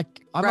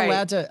 Like, I'm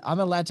allowed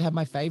to have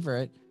my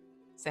favorite.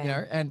 Same.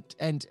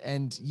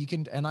 And you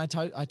can, and I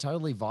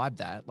totally vibe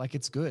that. Like,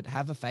 it's good.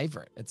 Have a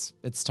favorite.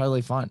 It's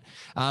totally fun.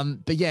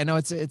 But yeah, no,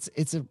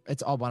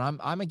 it's odd one.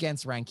 I'm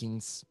against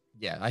rankings.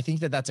 Yeah, I think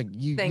that's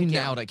you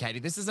nailed it, Katie.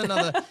 This is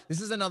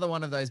another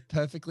one of those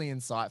perfectly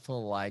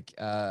insightful, like,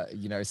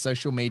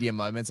 social media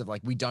moments of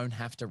like, we don't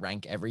have to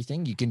rank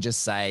everything. You can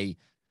just say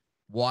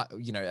what,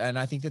 and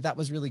I think that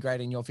was really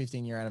great in your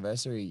 15-year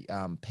anniversary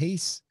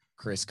piece,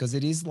 Chris, because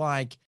it is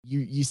like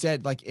you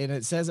said, like, and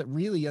it says it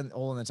really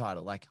all in the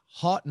title, like,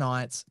 hot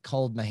nights,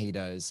 cold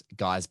mojitos,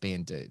 guys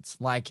being dudes.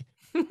 Like,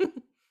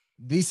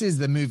 this is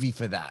the movie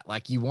for that.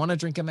 Like, you want to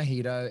drink a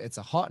mojito, it's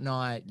a hot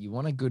night, you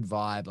want a good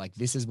vibe. Like,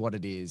 this is what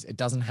it is. It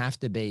doesn't have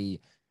to be,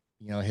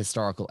 a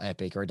historical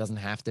epic, or it doesn't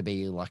have to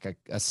be like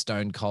a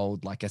stone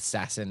cold, like,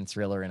 assassin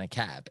thriller in a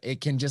cab.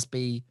 It can just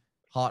be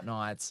hot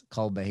nights,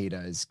 cold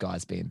mojitos,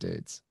 guys being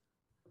dudes.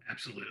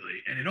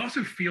 Absolutely. And it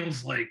also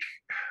feels like,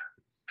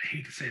 I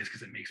hate to say this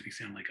because it makes me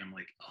sound like I'm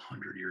like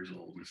 100 years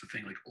old. It's the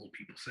thing like old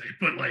people say,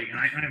 but like,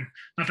 I'm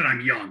not that I'm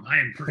young, I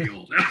am pretty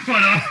old,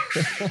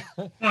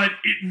 but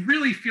it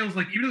really feels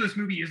like, even though this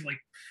movie is like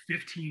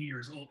 15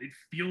 years old, it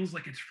feels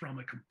like it's from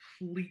a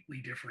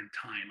completely different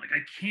time. Like,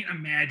 I can't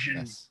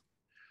imagine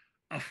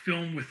a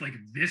film with like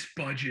this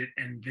budget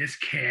and this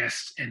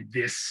cast and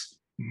this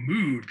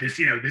mood,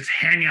 this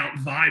hangout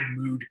vibe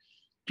mood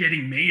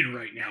getting made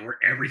right now, where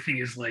everything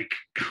is like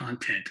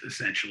content,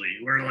 essentially,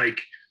 where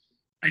like,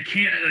 I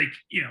can't, like,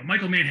 you know,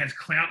 Michael Mann has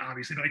clout,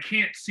 obviously, but I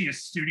can't see a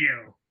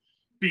studio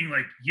being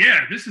like,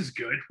 yeah, this is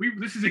good.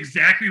 This is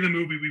exactly the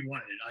movie we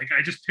wanted. Like,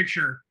 I just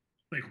picture,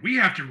 like, we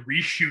have to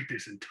reshoot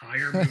this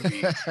entire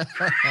movie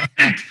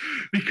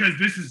because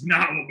this is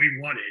not what we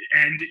wanted.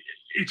 And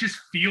it just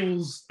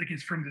feels like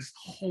it's from this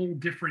whole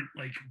different,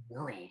 like,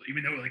 world,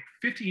 even though, like,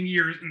 15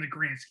 years in the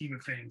grand scheme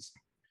of things,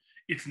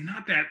 it's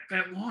not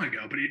that long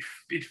ago, but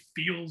it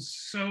feels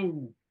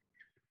so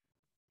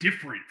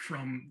different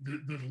from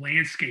the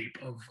landscape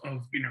of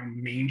you know,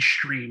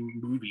 mainstream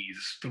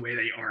movies the way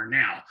they are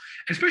now.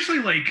 Especially,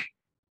 like,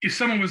 if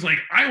someone was like,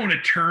 I want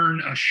to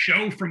turn a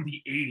show from the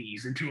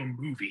 80s into a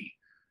movie,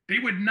 they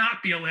would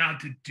not be allowed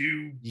to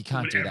do You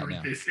can't do that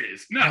whatever now. this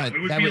is. No,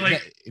 it would be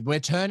like,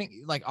 we're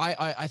turning, like,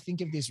 I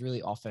think of this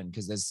really often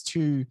because there's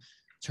two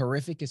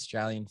terrific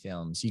Australian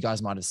films. You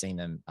guys might have seen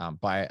them,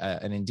 by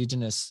an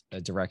Indigenous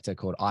director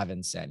called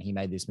Ivan Sen. He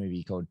made this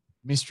movie called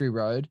Mystery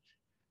Road.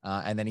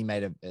 And then he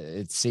made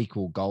a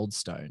sequel,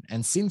 Goldstone.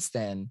 And since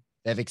then,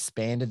 they've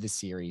expanded the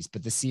series,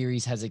 but the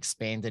series has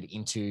expanded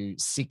into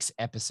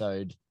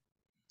 6-episode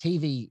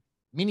TV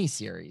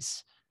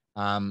miniseries,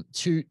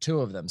 two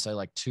of them. So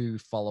like 2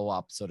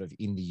 follow-up sort of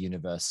in the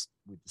universe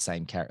with the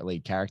same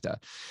lead character.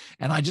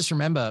 And I just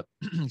remember,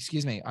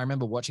 excuse me, I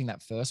remember watching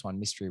that first one,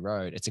 Mystery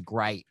Road. It's a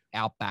great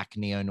outback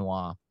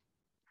neo-noir.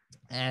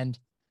 And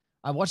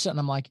I watched it and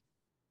I'm like,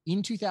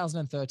 in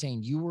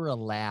 2013, you were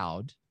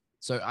allowed.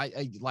 So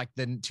I like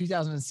the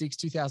 2006,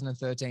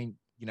 2013,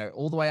 you know,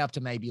 all the way up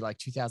to maybe like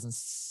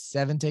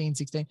 2017,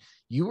 16,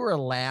 you were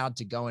allowed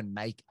to go and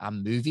make a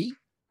movie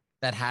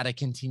that had a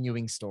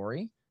continuing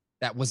story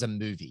that was a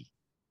movie.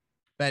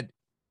 But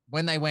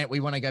when they went, we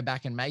want to go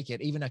back and make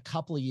it, even a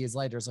couple of years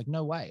later, it's like,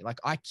 no way. Like,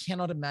 I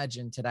cannot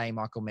imagine today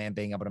Michael Mann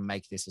being able to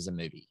make this as a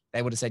movie.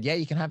 They would have said, yeah,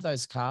 you can have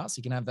those casts,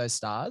 you can have those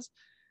stars,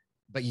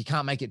 but you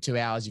can't make it 2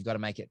 hours. You've got to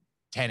make it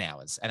 10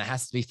 hours and it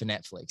has to be for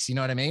Netflix. You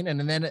know what I mean? And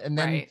then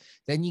Right.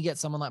 Then you get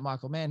someone like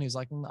Michael Mann who's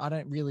like, I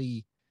don't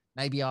really,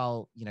 maybe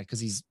I'll, you know, because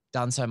he's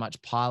done so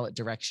much pilot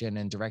direction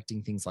and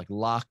directing things like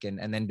Luck and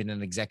then been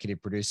an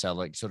executive producer,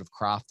 like sort of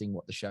crafting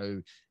what the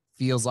show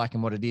feels like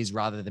and what it is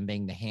rather than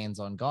being the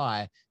hands-on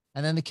guy.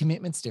 And then the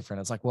commitment's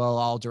different. It's like, well,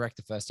 I'll direct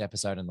the first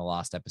episode and the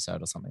last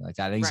episode or something like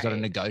that. And he's got to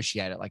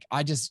negotiate it. Like,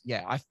 I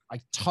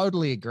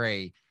totally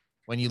agree.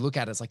 When you look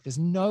at it, it's like, there's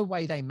no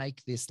way they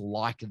make this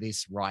like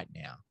this right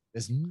now.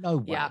 There's no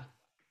way.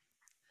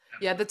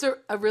 Yeah, that's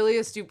a really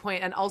astute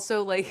point. And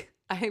also, like,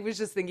 I was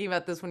just thinking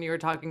about this when you were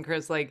talking,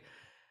 Chris, like,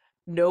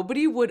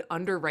 nobody would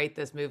underwrite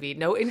this movie.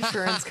 No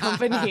insurance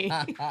company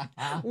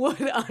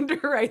would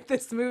underwrite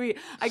this movie.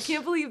 I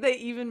can't believe they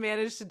even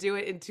managed to do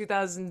it in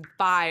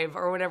 2005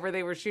 or whenever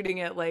they were shooting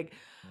it. Like,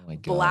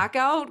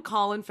 blackout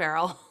Colin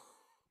Farrell.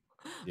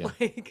 Yeah.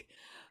 Like,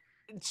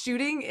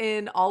 shooting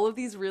in all of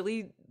these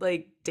really,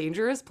 like,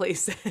 dangerous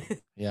places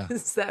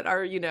that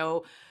are, you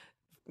know,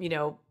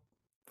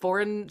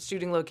 foreign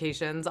shooting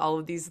locations, all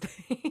of these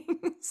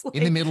things. Like,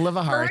 in the middle of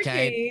a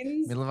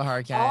hurricane.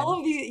 All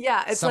of these,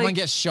 it's someone like,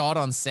 gets shot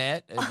on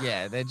set.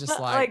 Yeah, they're just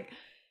like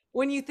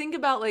when you think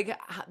about like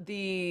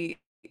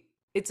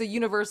it's a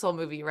Universal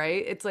movie,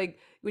 right? It's like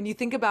when you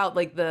think about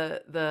like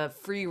the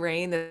free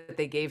reign that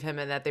they gave him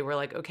and that they were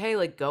like, okay,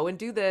 like go and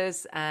do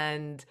this.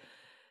 And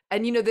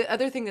you know, the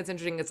other thing that's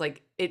interesting is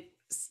like,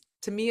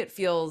 to me, it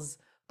feels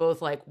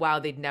both like, wow,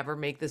 they'd never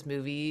make this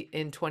movie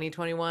in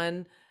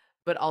 2021.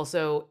 But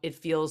also it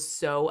feels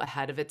so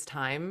ahead of its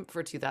time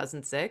for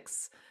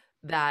 2006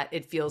 that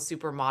it feels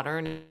super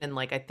modern. And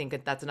like, I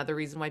think that's another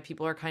reason why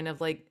people are kind of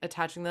like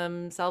attaching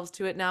themselves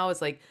to it now,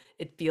 is like,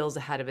 it feels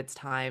ahead of its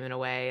time in a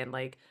way. And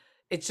like,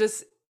 it's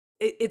just,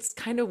 it's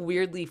kind of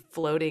weirdly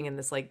floating in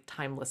this like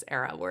timeless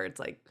era where it's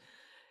like,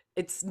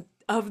 it's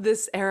of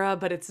this era,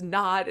 but it's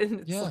not.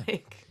 And it's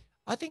like,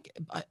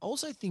 I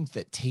also think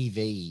that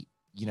TV,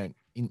 you know,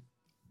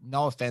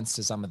 no offense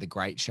to some of the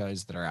great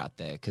shows that are out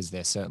there, because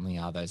there certainly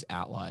are those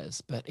outliers,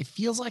 but it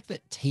feels like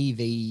that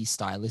TV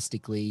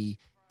stylistically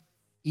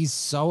is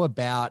so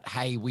about,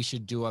 hey, we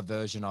should do a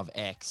version of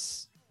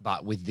X,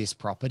 but with this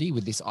property,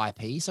 with this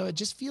IP. So it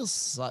just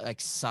feels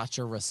like such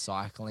a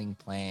recycling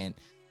plant,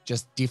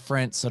 just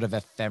different sort of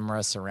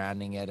ephemera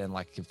surrounding it and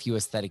like a few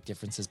aesthetic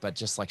differences, but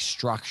just like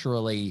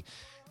structurally,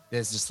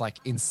 there's just like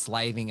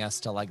enslaving us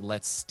to like,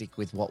 let's stick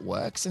with what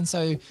works. And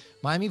so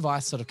Miami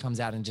Vice sort of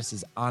comes out and just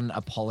is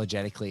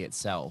unapologetically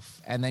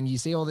itself. And then you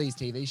see all these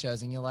TV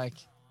shows and you're like,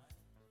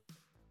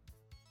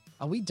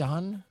 are we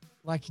done?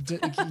 Like,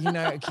 you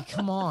know,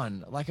 come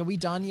on. Like, are we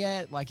done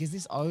yet? Like, is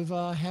this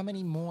over? How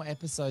many more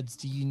episodes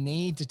do you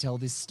need to tell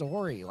this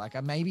story?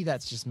 Like, maybe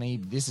that's just me.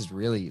 This is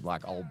really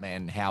like old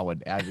man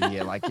Howard over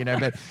here. Like, you know,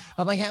 but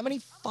I'm like, how many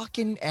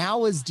fucking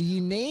hours do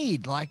you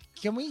need? Like,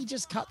 can we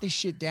just cut this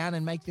shit down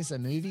and make this a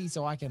movie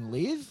so I can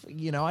live?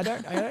 You know, I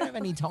don't have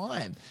any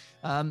time.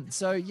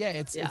 So yeah,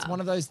 it's one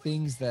of those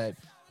things that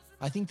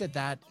I think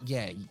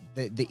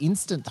the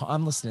instant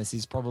timelessness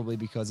is probably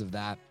because of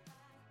that.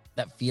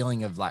 that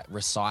feeling of like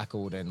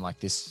recycled and like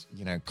this,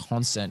 you know,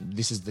 constant,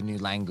 this is the new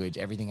language.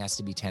 Everything has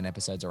to be 10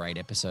 episodes or 8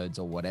 episodes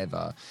or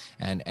whatever.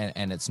 And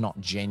it's not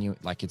genuine,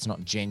 like it's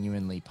not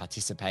genuinely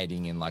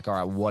participating in like, all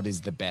right, what is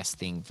the best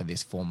thing for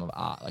this form of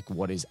art? Like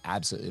what is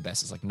absolutely the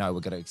best? It's like, no, we're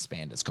going to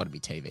expand. It's got to be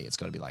TV. It's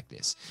got to be like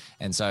this.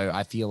 And so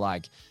I feel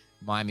like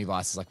Miami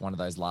Vice is like one of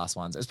those last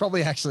ones. It's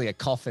probably actually a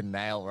coffin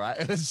nail, right?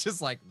 It's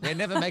just like, we're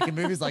never making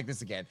movies like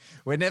this again.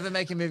 We're never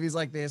making movies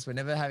like this. We're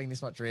never having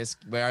this much risk.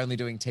 We're only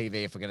doing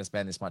TV if we're going to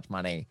spend this much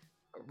money.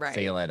 Right.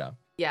 See you later.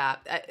 Yeah.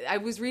 I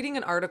was reading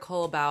an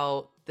article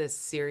about this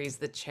series,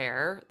 The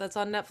Chair, that's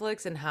on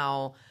Netflix, and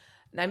how,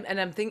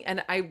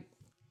 and I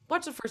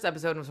watched the first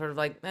episode and was sort of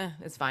like,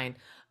 it's fine.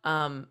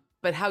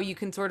 But how you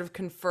can sort of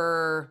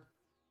confer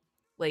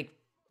like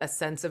a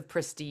sense of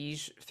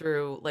prestige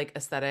through like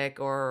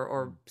aesthetic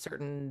or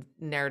certain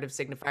narrative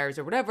signifiers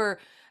or whatever.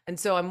 And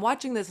so I'm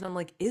watching this and I'm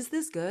like, is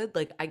this good?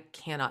 Like, I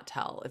cannot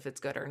tell if it's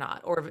good or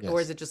not,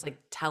 or is it just like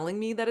telling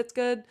me that it's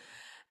good?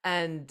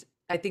 And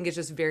I think it's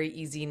just very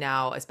easy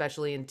now,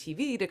 especially in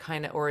TV to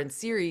kind of, or in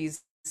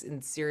series,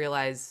 in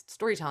serialized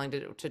storytelling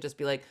to just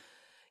be like,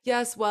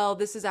 yes, well,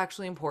 this is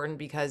actually important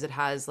because it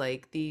has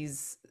like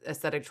these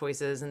aesthetic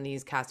choices and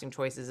these casting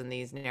choices and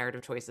these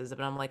narrative choices. But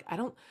I'm like,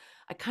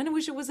 I kind of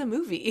wish it was a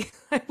movie.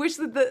 I wish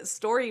that the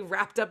story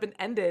wrapped up and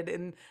ended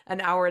in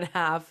an hour and a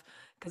half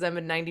because I'm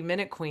a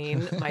 90-minute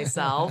queen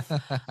myself.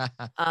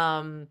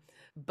 And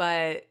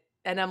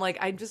I'm like,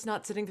 I'm just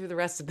not sitting through the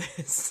rest of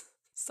this.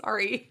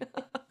 Sorry.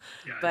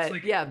 Yeah, but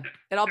like, yeah,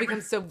 it all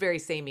becomes so very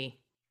samey.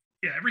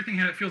 Yeah, everything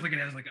feels like it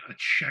has like a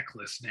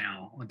checklist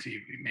now on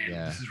TV. Man,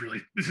 Yeah.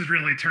 this is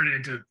really turning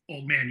into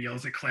old man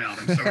yells at cloud.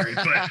 I'm sorry,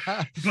 but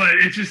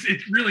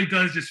it really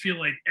does just feel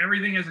like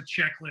everything has a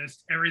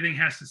checklist. Everything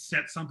has to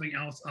set something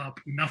else up.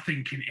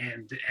 Nothing can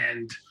end.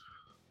 And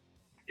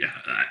yeah,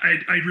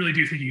 I really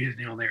do think you hit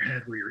the nail on their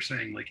head where you're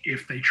saying like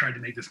if they tried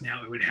to make this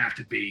now, it would have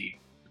to be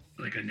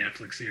like a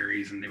Netflix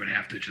series, and they would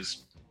have to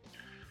just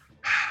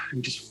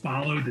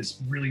follow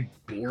this really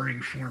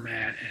boring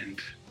format.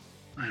 And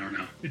I don't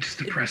know. It's just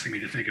depressing me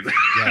to think of that.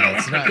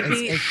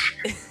 Yeah,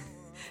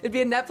 it'd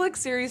be a Netflix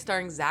series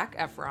starring Zac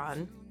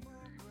Efron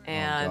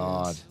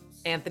and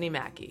Anthony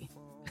Mackie.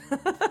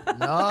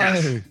 No,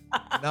 Yes.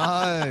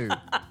 no.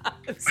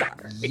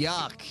 Sorry.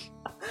 Yuck.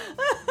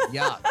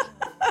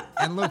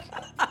 And look,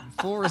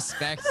 full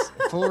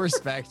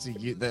respect to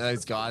you,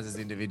 those guys as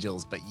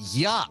individuals, but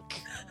yuck.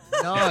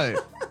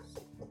 No.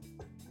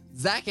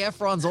 Zac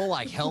Efron's all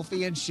like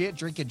healthy and shit,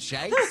 drinking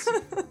shakes.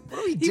 What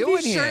are we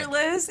doing here?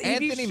 Shirtless.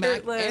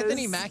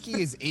 Anthony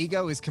Mackie's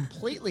ego is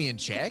completely in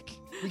check.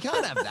 We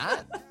can't have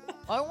that.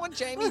 I want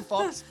Jamie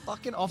Foxx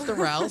fucking off the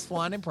rails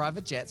flying in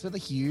private jets with a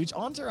huge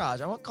entourage.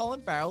 I want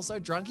Colin Farrell so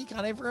drunk he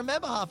can't even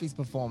remember half his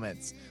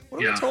performance.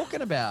 What are we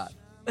talking about?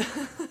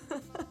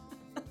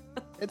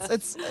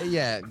 It's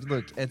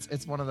look,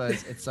 it's one of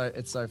those,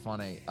 it's so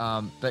funny.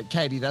 But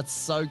Katie, that's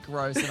so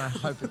gross and I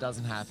hope it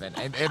doesn't happen.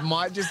 It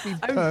might just be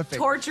perfect. I'm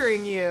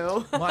torturing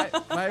you.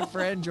 My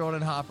friend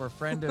Jordan Harper, a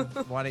friend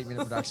of 1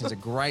 Minute Productions, a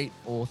great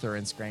author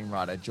and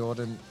screenwriter.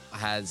 Jordan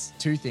has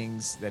two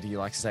things that he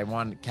likes to say.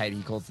 One, Katie,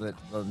 he calls it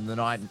the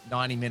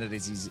 90 minute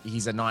is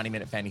he's a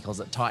 90-minute fan. He calls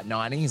it tight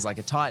 90. He's like,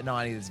 a tight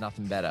 90, there's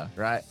nothing better,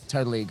 right?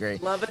 Totally agree.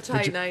 Love a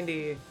tight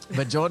 90.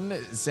 But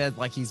Jordan said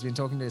like he's been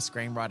talking to a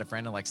screenwriter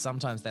friend and like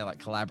sometimes they like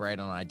collaborate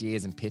on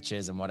ideas and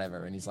pitches and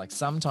whatever. And he's like,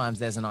 sometimes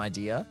there's an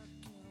idea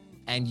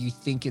and you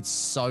think it's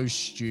so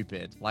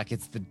stupid, like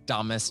it's the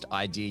dumbest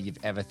idea you've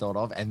ever thought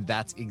of, and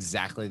that's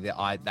exactly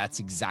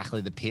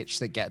the pitch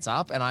that gets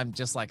up. And I'm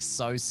just like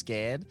so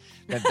scared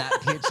that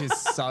pitch is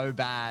so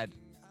bad,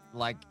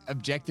 like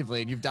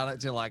objectively, and you've done it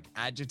to like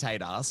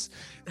agitate us,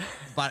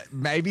 but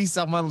maybe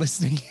someone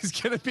listening is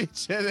gonna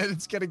pitch it and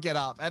it's gonna get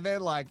up, and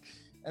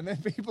then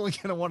people are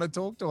gonna want to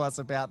talk to us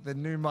about the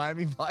new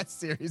Miami Vice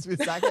series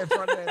with Zac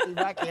Efron and Anthony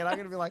Mackie, and I'm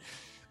gonna be like,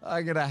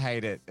 I'm gonna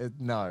hate it.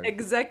 No.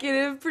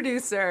 Executive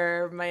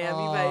producer, Miami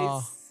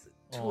Vice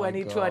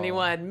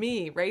 2021.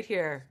 Me, right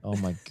here. Oh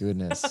my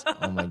goodness.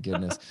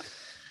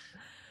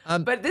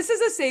 But this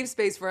is a safe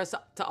space for us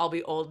to all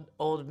be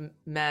old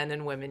men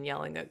and women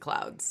yelling at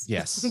clouds.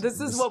 Yes. This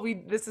is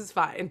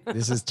fine.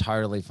 This is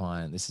totally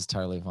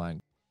fine.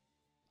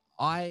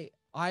 I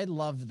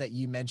love that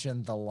you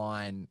mentioned the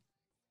line,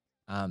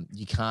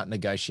 you can't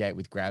negotiate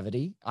with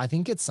gravity. I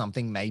think it's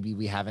something maybe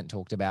we haven't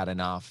talked about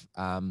enough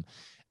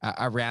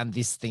around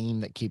this theme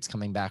that keeps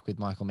coming back with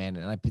Michael Mann.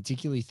 And I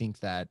particularly think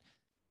that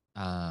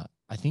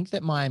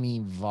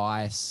Miami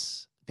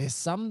Vice,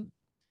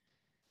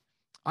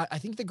 I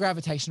think the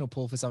gravitational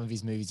pull for some of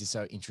his movies is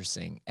so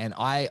interesting. And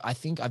I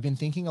think I've been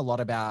thinking a lot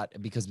about,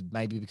 because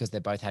they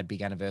both had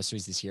big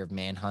anniversaries this year of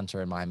Manhunter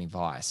and Miami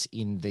Vice,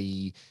 in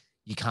the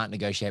you can't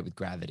negotiate with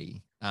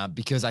gravity.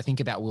 Because I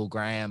think about Will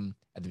Graham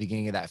at the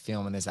beginning of that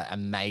film, and there's that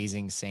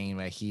amazing scene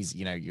where he's,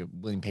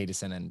 William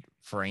Peterson and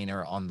Farina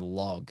are on the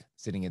log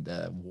sitting in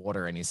the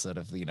water, and he's sort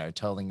of,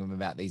 telling them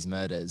about these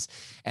murders.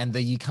 And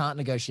the you can't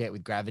negotiate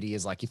with gravity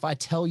is like, if I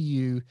tell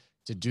you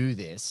to do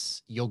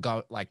this, you'll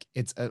go like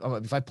it's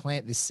if I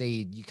plant this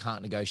seed, you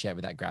can't negotiate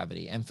with that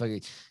gravity. And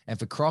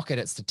for Crockett,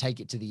 it's to take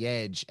it to the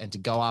edge and to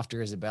go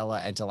after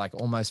Isabella and to like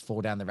almost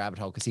fall down the rabbit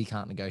hole because he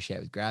can't negotiate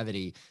with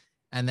gravity.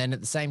 And then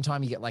at the same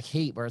time, you get like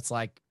Heat, where it's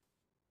like,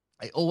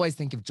 I always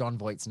think of John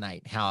Voight's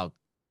Nate, how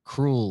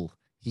cruel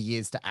he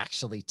is to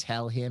actually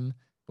tell him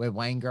where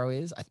Waingro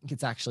is. I think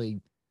it's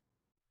actually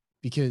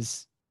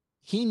because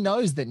he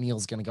knows that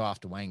Neil's going to go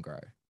after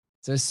Waingro.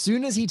 So as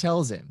soon as he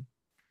tells him,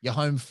 you're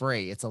home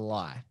free, it's a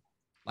lie.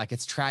 Like,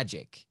 it's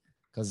tragic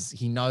because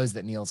he knows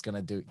that Neil's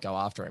going to go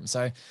after him.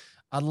 So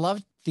I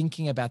love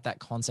thinking about that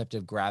concept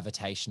of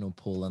gravitational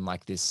pull and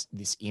like this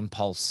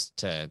impulse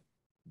to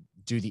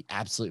do the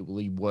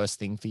absolutely worst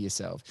thing for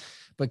yourself.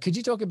 But could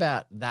you talk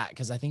about that?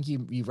 Because I think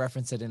you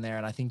referenced it in there,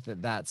 and I think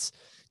that that's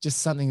just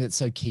something that's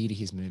so key to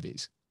his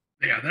movies.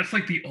 Yeah, that's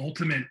like the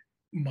ultimate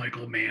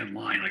Michael Mann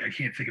line. Like, I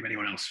can't think of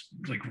anyone else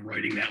like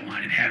writing that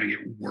line and having it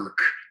work,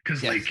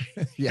 because like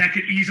that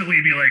could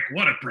easily be like,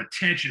 what a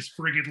pretentious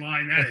friggin'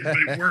 line that is, but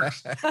it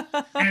works.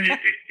 And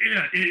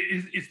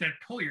it's that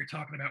pull you're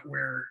talking about,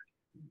 where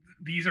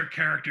these are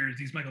characters,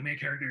 these Michael Mann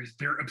characters,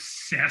 they're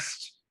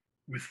obsessed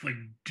with like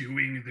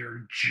doing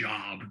their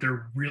job.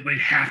 They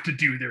have to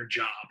do their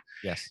job.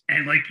 Yes.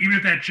 And like, even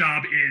if that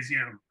job is, you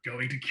know,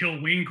 going to kill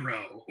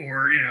Waingro,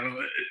 or, you know,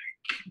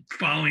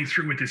 following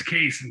through with this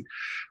case, and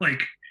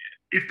like,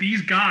 if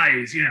these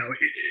guys, you know,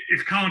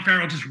 if Colin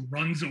Farrell just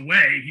runs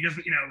away, he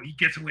doesn't, you know, he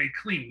gets away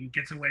clean. He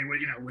gets away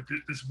with, you know, with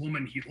this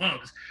woman he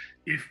loves.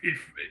 If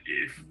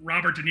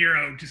Robert De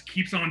Niro just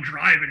keeps on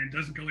driving and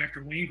doesn't go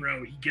after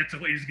Waingro, he gets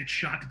away, he just gets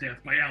shot to death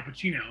by Al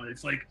Pacino. And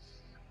it's like,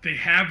 they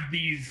have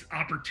these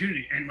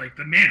opportunities, and like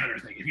the Manhunter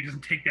thing, if he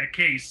doesn't take that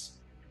case,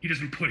 he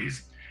doesn't put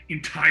his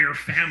entire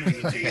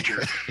family in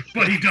danger,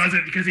 but he does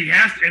it because he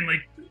has to. And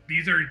like,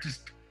 these are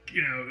just,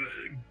 you know,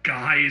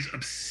 guys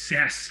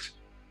obsessed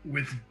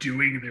with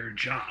doing their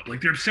job.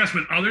 Like, they're obsessed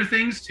with other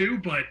things too,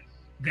 but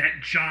that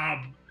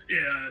job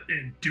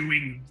and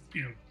doing,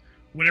 you know,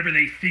 whatever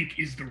they think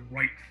is the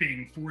right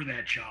thing for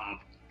that job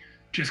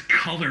just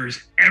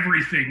colors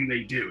everything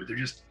they do.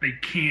 They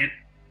can't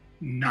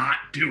not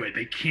do it.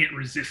 They can't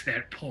resist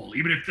that pull,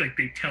 even if like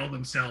they tell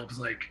themselves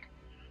like,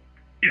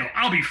 you know,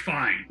 I'll be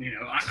fine, you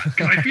know.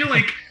 I feel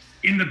like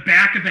in the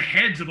back of the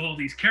heads of all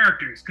these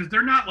characters, because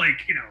they're not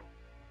like, you know,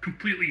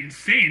 completely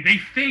insane, they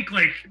think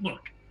like,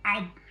 look,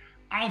 I'll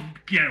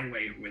get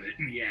away with it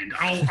in the end.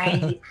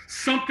 I'll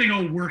something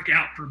will work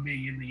out for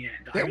me in the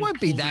end. There won't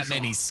be that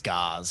many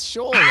scars,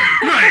 surely.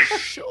 Right.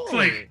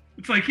 Surely.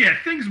 It's like, yeah,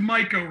 things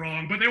might go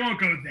wrong, but they won't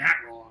go that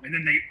wrong. And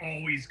then they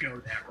always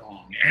go that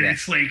wrong. And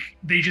It's like,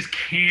 they just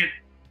can't,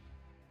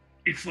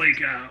 it's like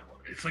a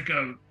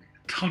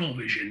tunnel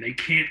vision. They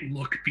can't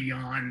look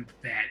beyond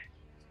that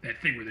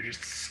thing where they're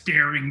just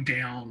staring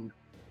down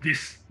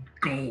this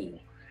goal.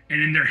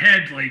 And in their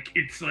head, like,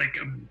 it's like,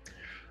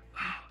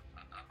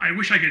 I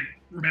wish I could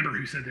remember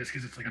who said this,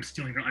 because it's like I'm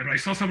stealing it. I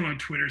saw someone on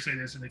Twitter say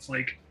this, and it's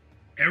like,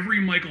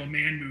 every Michael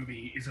Mann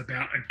movie is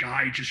about a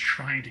guy just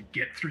trying to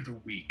get through the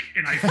week.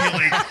 And I feel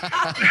like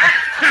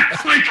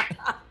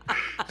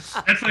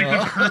that's like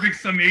the perfect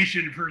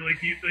summation for like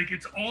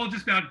it's all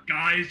just about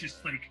guys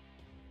just like,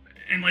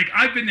 and like,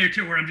 I've been there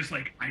too, where I'm just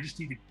like, I just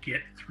need to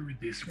get through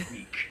this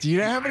week. Do you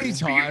know how many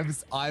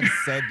times I've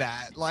said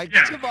that? Like,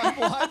 to my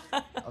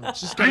wife, I'm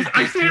just going to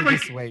get through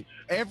this week.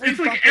 It's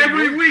like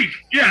every week.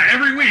 Yeah,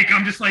 every week.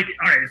 I'm just like,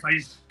 all right, if I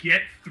just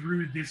get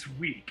through this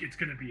week, it's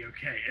going to be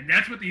okay. And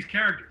that's what these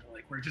characters are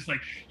like. We're just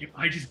like, if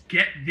I just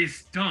get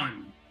this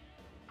done,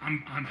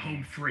 I'm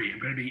home free. I'm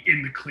going to be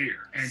in the clear.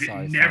 And so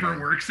it never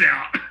works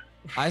out.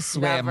 I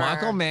swear,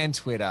 Michael Mann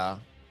Twitter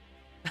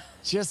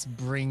just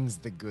brings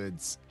the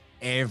goods.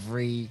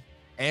 Every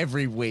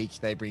week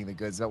they bring the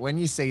goods, but when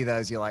you see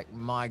those, you're like,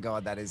 my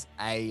God, that is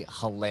A,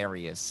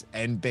 hilarious,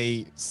 and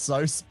B,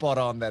 so spot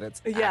on that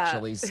it's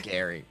actually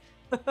scary.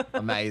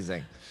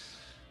 Amazing.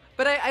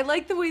 But I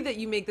like the way that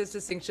you make this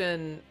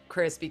distinction,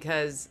 Chris,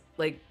 because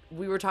like,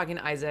 we were talking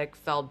to Isaac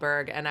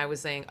Feldberg, and I was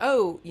saying,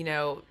 oh, you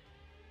know,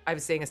 I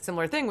was saying a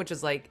similar thing, which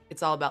is like,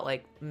 it's all about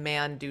like,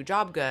 man, do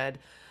job good.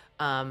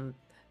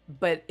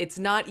 But it's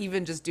not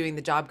even just doing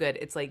the job good.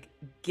 It's like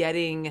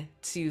getting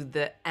to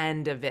the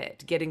end of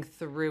it, getting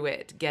through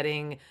it,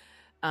 getting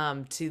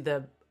to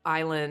the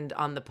island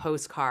on the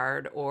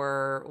postcard,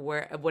 or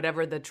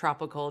whatever the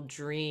tropical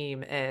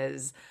dream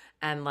is.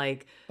 And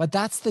like, but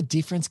that's the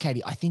difference,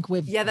 Katie. I think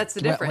that's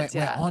the difference.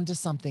 We're onto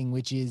something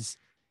which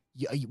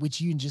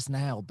you just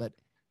nailed. But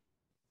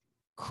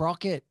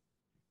Crockett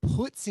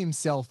puts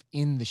himself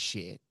in the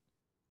shit.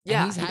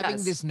 Yeah, and he's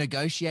having this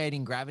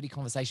negotiating gravity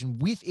conversation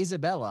with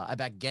Isabella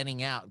about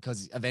getting out,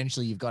 because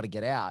eventually you've got to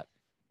get out.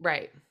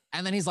 Right.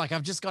 And then he's like,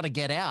 I've just got to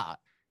get out.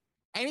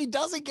 And he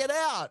doesn't get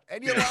out.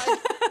 And you're like,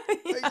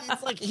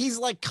 it's like, he's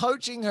like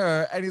coaching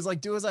her, and he's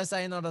like, do as I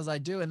say, not as I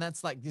do. And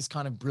that's like this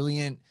kind of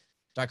brilliant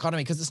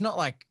dichotomy, because it's not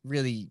like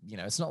really, you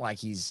know, it's not like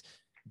he's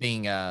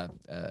being,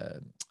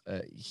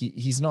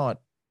 he's not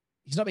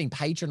being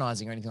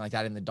patronizing or anything like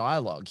that in the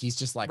dialogue. He's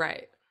just like,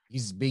 right.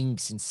 he's being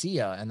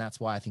sincere, and that's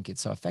why I think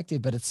it's so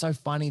effective. But it's so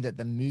funny that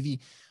the movie,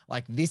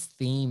 like this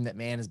theme that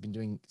Mann has been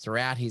doing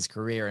throughout his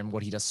career and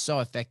what he does so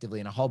effectively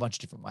in a whole bunch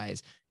of different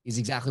ways is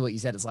exactly what you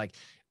said. It's like,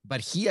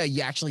 but here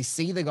you actually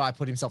see the guy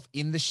put himself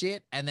in the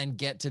shit and then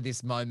get to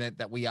this moment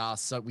that we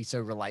so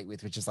relate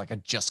with, which is like, I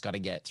just got to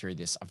get through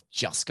this. I've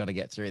just got to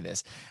get through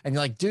this. And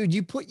you're like, dude,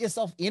 you put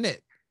yourself in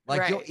it.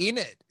 Like you're in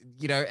it,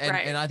 you know,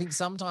 and I think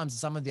sometimes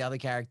some of the other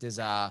characters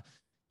are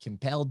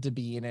compelled to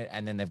be in it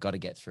and then they've got to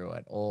get through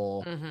it,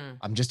 or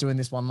I'm just doing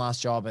this one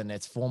last job and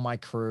it's for my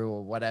crew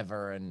or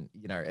whatever. And,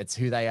 you know, it's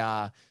who they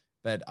are.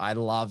 But I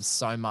love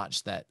so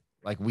much that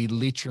like we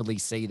literally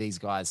see these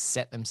guys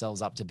set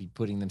themselves up to be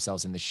putting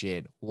themselves in the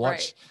shit.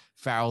 Watch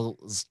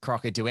Farrell's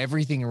Crockett do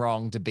everything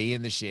wrong to be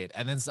in the shit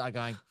and then start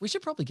going, we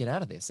should probably get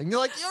out of this. And you're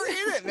like, you're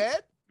in it,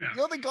 man.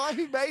 You're the guy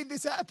who made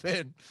this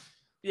happen.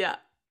 Yeah.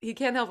 He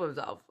can't help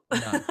himself. No,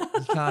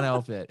 he can't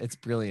help it. It's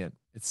brilliant.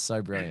 It's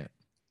so brilliant.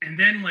 And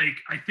then, like,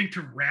 I think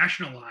to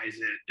rationalize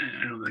it, and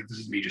I don't think this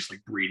is me just like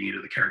reading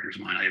into the character's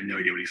mind. I have no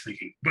idea what he's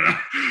thinking,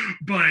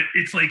 but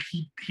it's like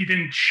he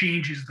then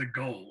changes the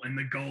goal, and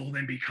the goal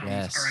then becomes,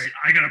 all right,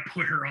 I gotta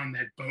put her on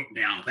that boat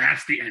now.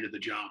 That's the end of the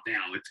job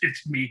now.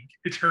 It's me.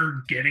 It's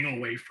her getting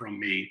away from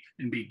me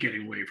and me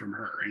getting away from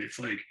her. And it's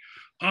like,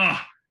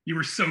 you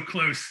were so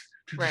close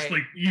to just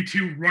like you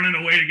two running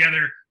away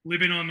together,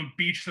 living on the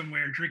beach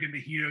somewhere, drinking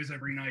mojitos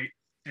every night,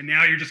 and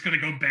now you're just gonna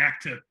go back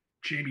to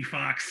Jamie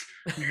Foxx.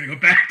 You're gonna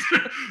go back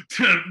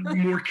to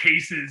more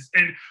cases,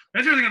 and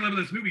that's the other thing I love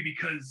about this movie,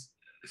 because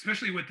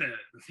especially with the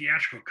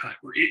theatrical cut,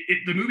 where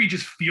the movie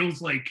just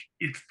feels like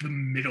it's the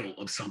middle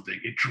of something.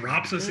 It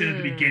drops us in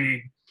at the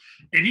beginning,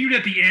 and even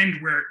at the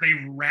end where they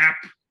wrap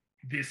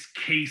this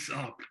case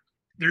up,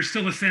 there's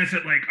still a sense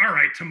that like, all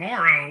right,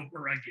 tomorrow,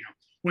 or like, you know,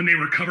 when they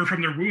recover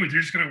from their wounds,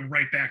 they're just gonna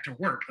right back to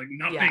work. Like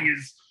nothing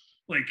is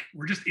like,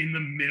 we're just in the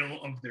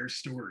middle of their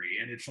story,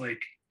 and it's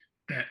like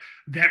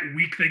that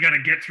week they got to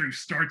get through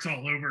starts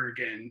all over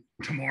again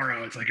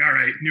tomorrow. It's like, all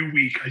right, new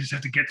week. I just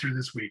have to get through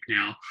this week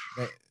now.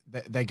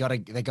 They gotta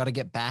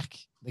get back.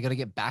 They gotta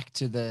get back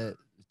to the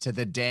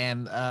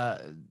damn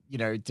you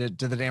know, to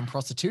the damn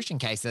prostitution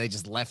case that they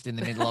just left in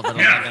the middle of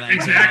it.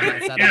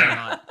 Exactly.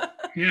 Night.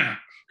 Yeah,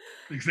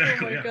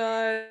 exactly. Oh my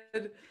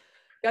God.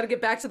 Got to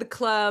get back to the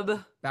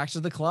club. Back to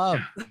the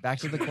club. Back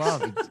to the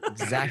club.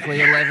 Exactly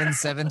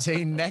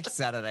 11:17 next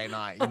Saturday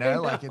night. You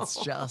know, like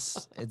it's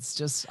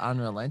just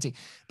unrelenting.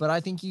 But I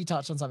think you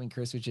touched on something,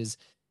 Chris, which is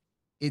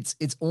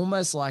it's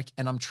almost like,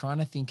 and I'm trying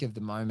to think of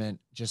the moment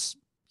just,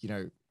 you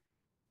know,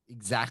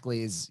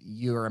 exactly as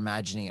you're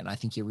imagining it. And I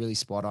think you're really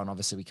spot on.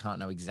 Obviously, we can't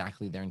know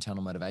exactly their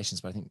internal motivations,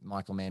 but I think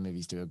Michael Mann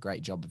movies do a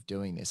great job of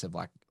doing this, of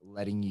like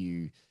letting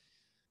you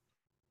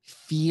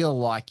feel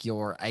like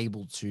you're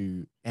able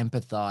to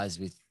empathize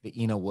with the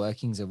inner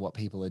workings of what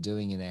people are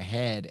doing in their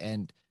head.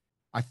 And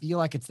I feel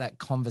like it's that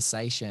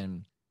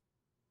conversation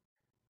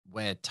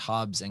where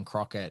Tubbs and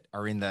Crockett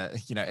are in the,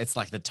 you know, it's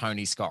like the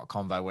Tony Scott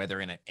convo where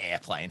they're in an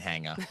airplane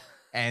hangar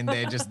and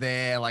they're just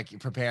there like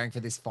preparing for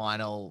this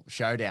final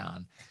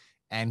showdown.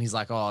 And he's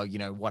like, oh, you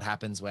know, what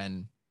happens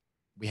when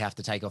we have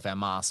to take off our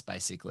masks,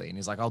 basically? And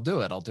he's like, I'll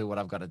do it. I'll do what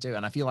I've got to do.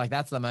 And I feel like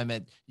that's the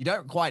moment. You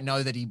don't quite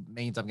know that he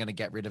means I'm going to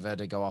get rid of her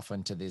to go off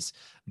into this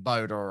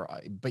boat,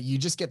 but you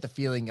just get the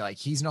feeling like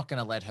he's not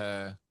going to let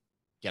her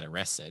get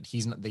arrested.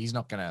 He's not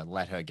going to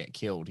let her get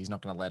killed. He's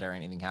not going to let her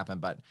anything happen,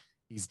 but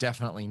he's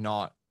definitely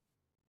not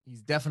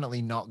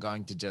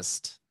going to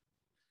just,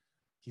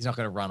 he's not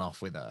going to run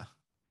off with her.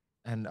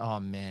 And oh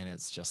man,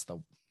 it's just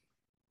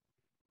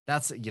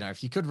that's, you know,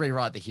 if you could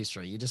rewrite the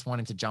history, you just want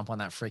him to jump on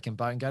that freaking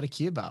boat and go to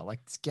Cuba. Like,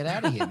 get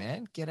out of here,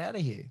 man. Get out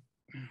of here.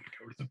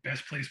 Go to the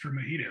best place for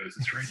mojitos.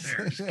 It's right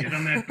there. Just get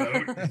on that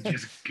boat and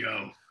just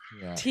go.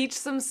 Yeah. Teach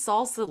some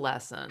salsa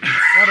lessons.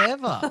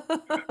 Whatever.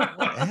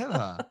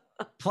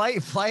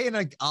 Play in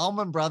an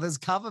Allman Brothers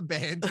cover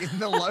band in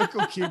the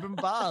local Cuban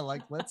bar.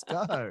 Like, let's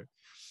go.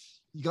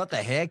 You got the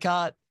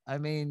haircut. I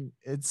mean,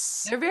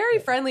 they're very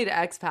friendly to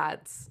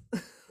expats.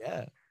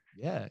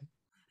 Yeah.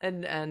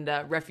 And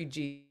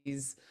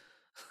refugees.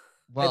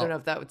 Well, I don't know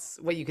if that's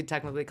what you could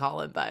technically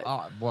call it, but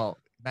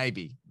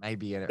maybe a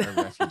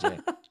refugee.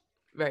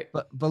 Right.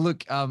 But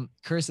look,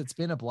 Chris, it's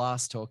been a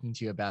blast talking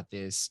to you about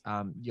this.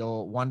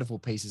 Your wonderful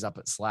pieces up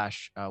at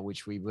Slash,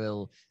 which we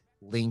will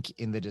link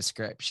in the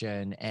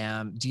description.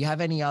 Do you have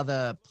any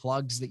other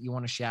plugs that you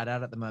want to shout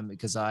out at the moment?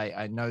 Because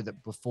I know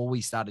that before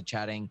we started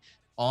chatting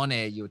on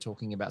air, you were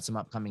talking about some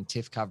upcoming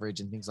TIFF coverage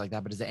and things like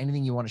that. But is there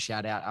anything you want to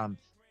shout out?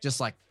 Just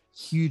like,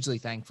 hugely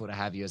thankful to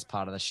have you as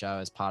part of the show,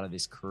 as part of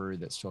this crew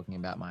that's talking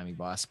about Miami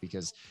Vice,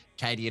 because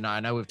Katie and I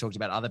know we've talked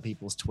about other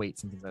people's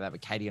tweets and things like that,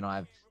 but Katie and I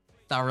have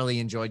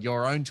thoroughly enjoyed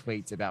your own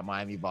tweets about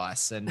Miami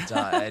Vice, and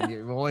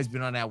you've always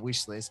been on our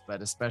wish list,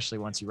 but especially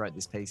once you wrote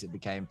this piece, it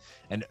became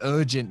an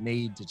urgent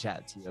need to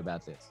chat to you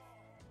about this.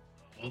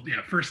 Well,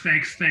 yeah, first,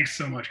 thanks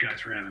so much,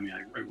 guys, for having me.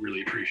 I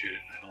really appreciate it.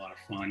 I had a lot of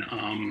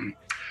fun.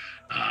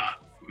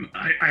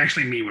 I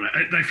actually mean what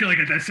I feel like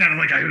that sounded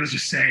like I was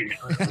just saying it.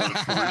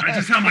 That's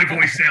just how my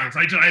voice sounds.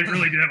 I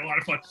really did have a lot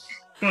of fun.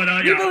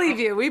 But we believe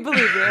you. We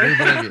believe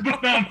you.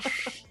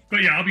 But,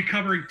 But yeah, I'll be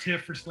covering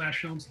TIFF for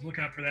Slash Films. Look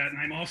out for that. And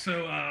I'm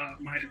also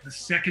the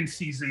second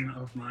season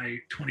of my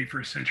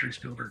 21st Century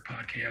Spielberg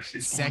podcast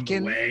is on the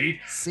way.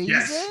 Season?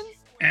 Yes.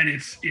 And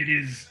it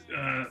is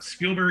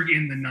Spielberg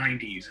in the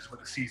 90s is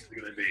what the season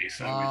is going to be.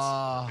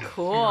 So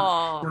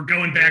cool. We're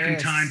going back in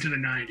time to the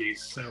 90s.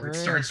 So it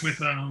starts with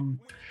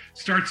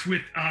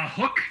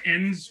Hook,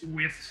 ends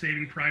with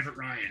Saving Private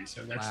Ryan.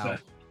 So that's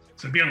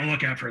so be on the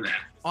lookout for that.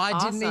 I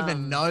didn't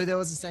even know there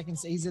was a second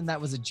season.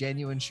 That was a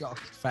genuine shock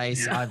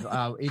face.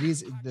 Yeah. It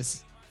is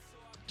this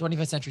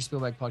 21st Century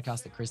Spielberg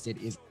podcast that Chris did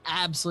is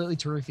absolutely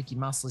terrific. You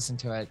must listen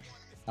to it.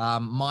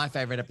 My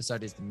favorite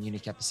episode is the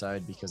Munich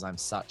episode because I'm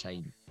such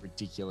a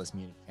ridiculous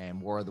Munich fan.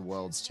 War of the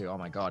Worlds too. Oh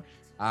my God.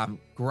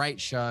 Great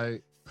show.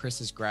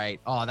 Chris is great.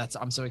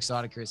 I'm so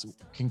excited, Chris.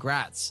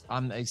 Congrats.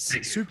 I'm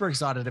super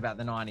excited about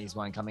the 90s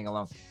one coming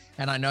along.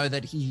 And I know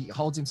that he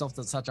holds himself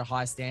to such a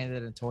high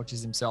standard and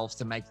tortures himself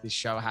to make this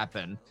show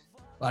happen.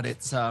 But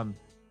it's the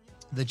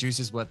juice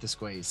is worth the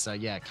squeeze. So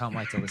yeah, can't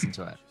wait to listen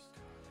to it.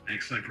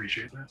 Thanks. I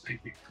appreciate that.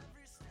 Thank you.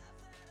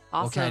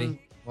 Awesome.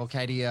 Well,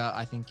 Katie,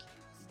 I think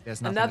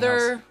there's nothing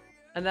else.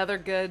 Another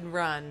good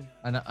run.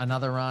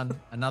 Another run.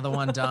 Another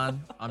one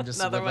done. I'm just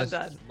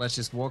done. Let's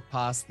just walk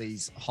past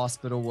these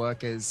hospital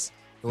workers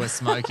who are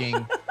smoking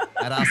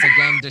at us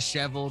again,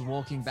 disheveled,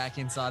 walking back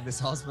inside this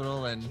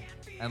hospital and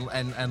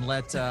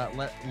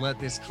let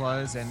this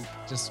close and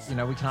just,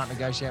 we can't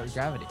negotiate with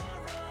gravity.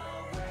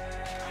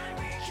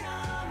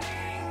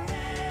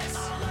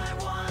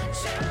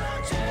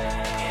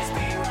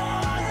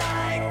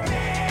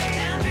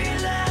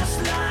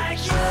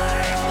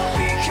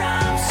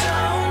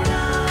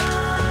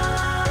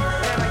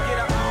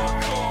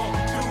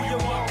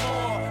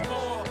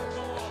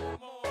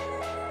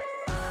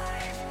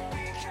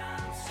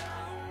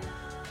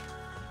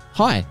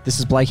 Hi, this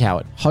is Blake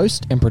Howard,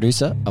 host and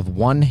producer of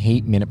One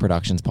Heat Minute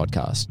Productions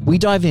podcast. We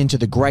dive into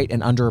the great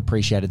and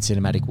underappreciated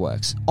cinematic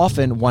works,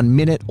 often 1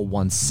 minute or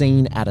one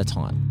scene at a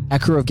time. Our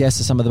crew of guests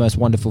are some of the most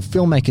wonderful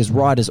filmmakers,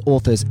 writers,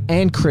 authors,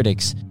 and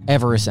critics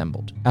ever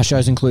assembled. Our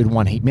shows include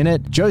One Heat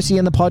Minute, Josie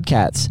and the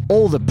Podcats,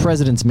 All the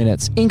President's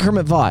Minutes,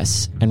 Increment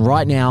Vice, and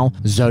right now,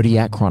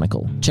 Zodiac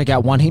Chronicle. Check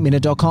out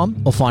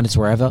oneheatminute.com or find us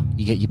wherever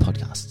you get your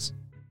podcasts.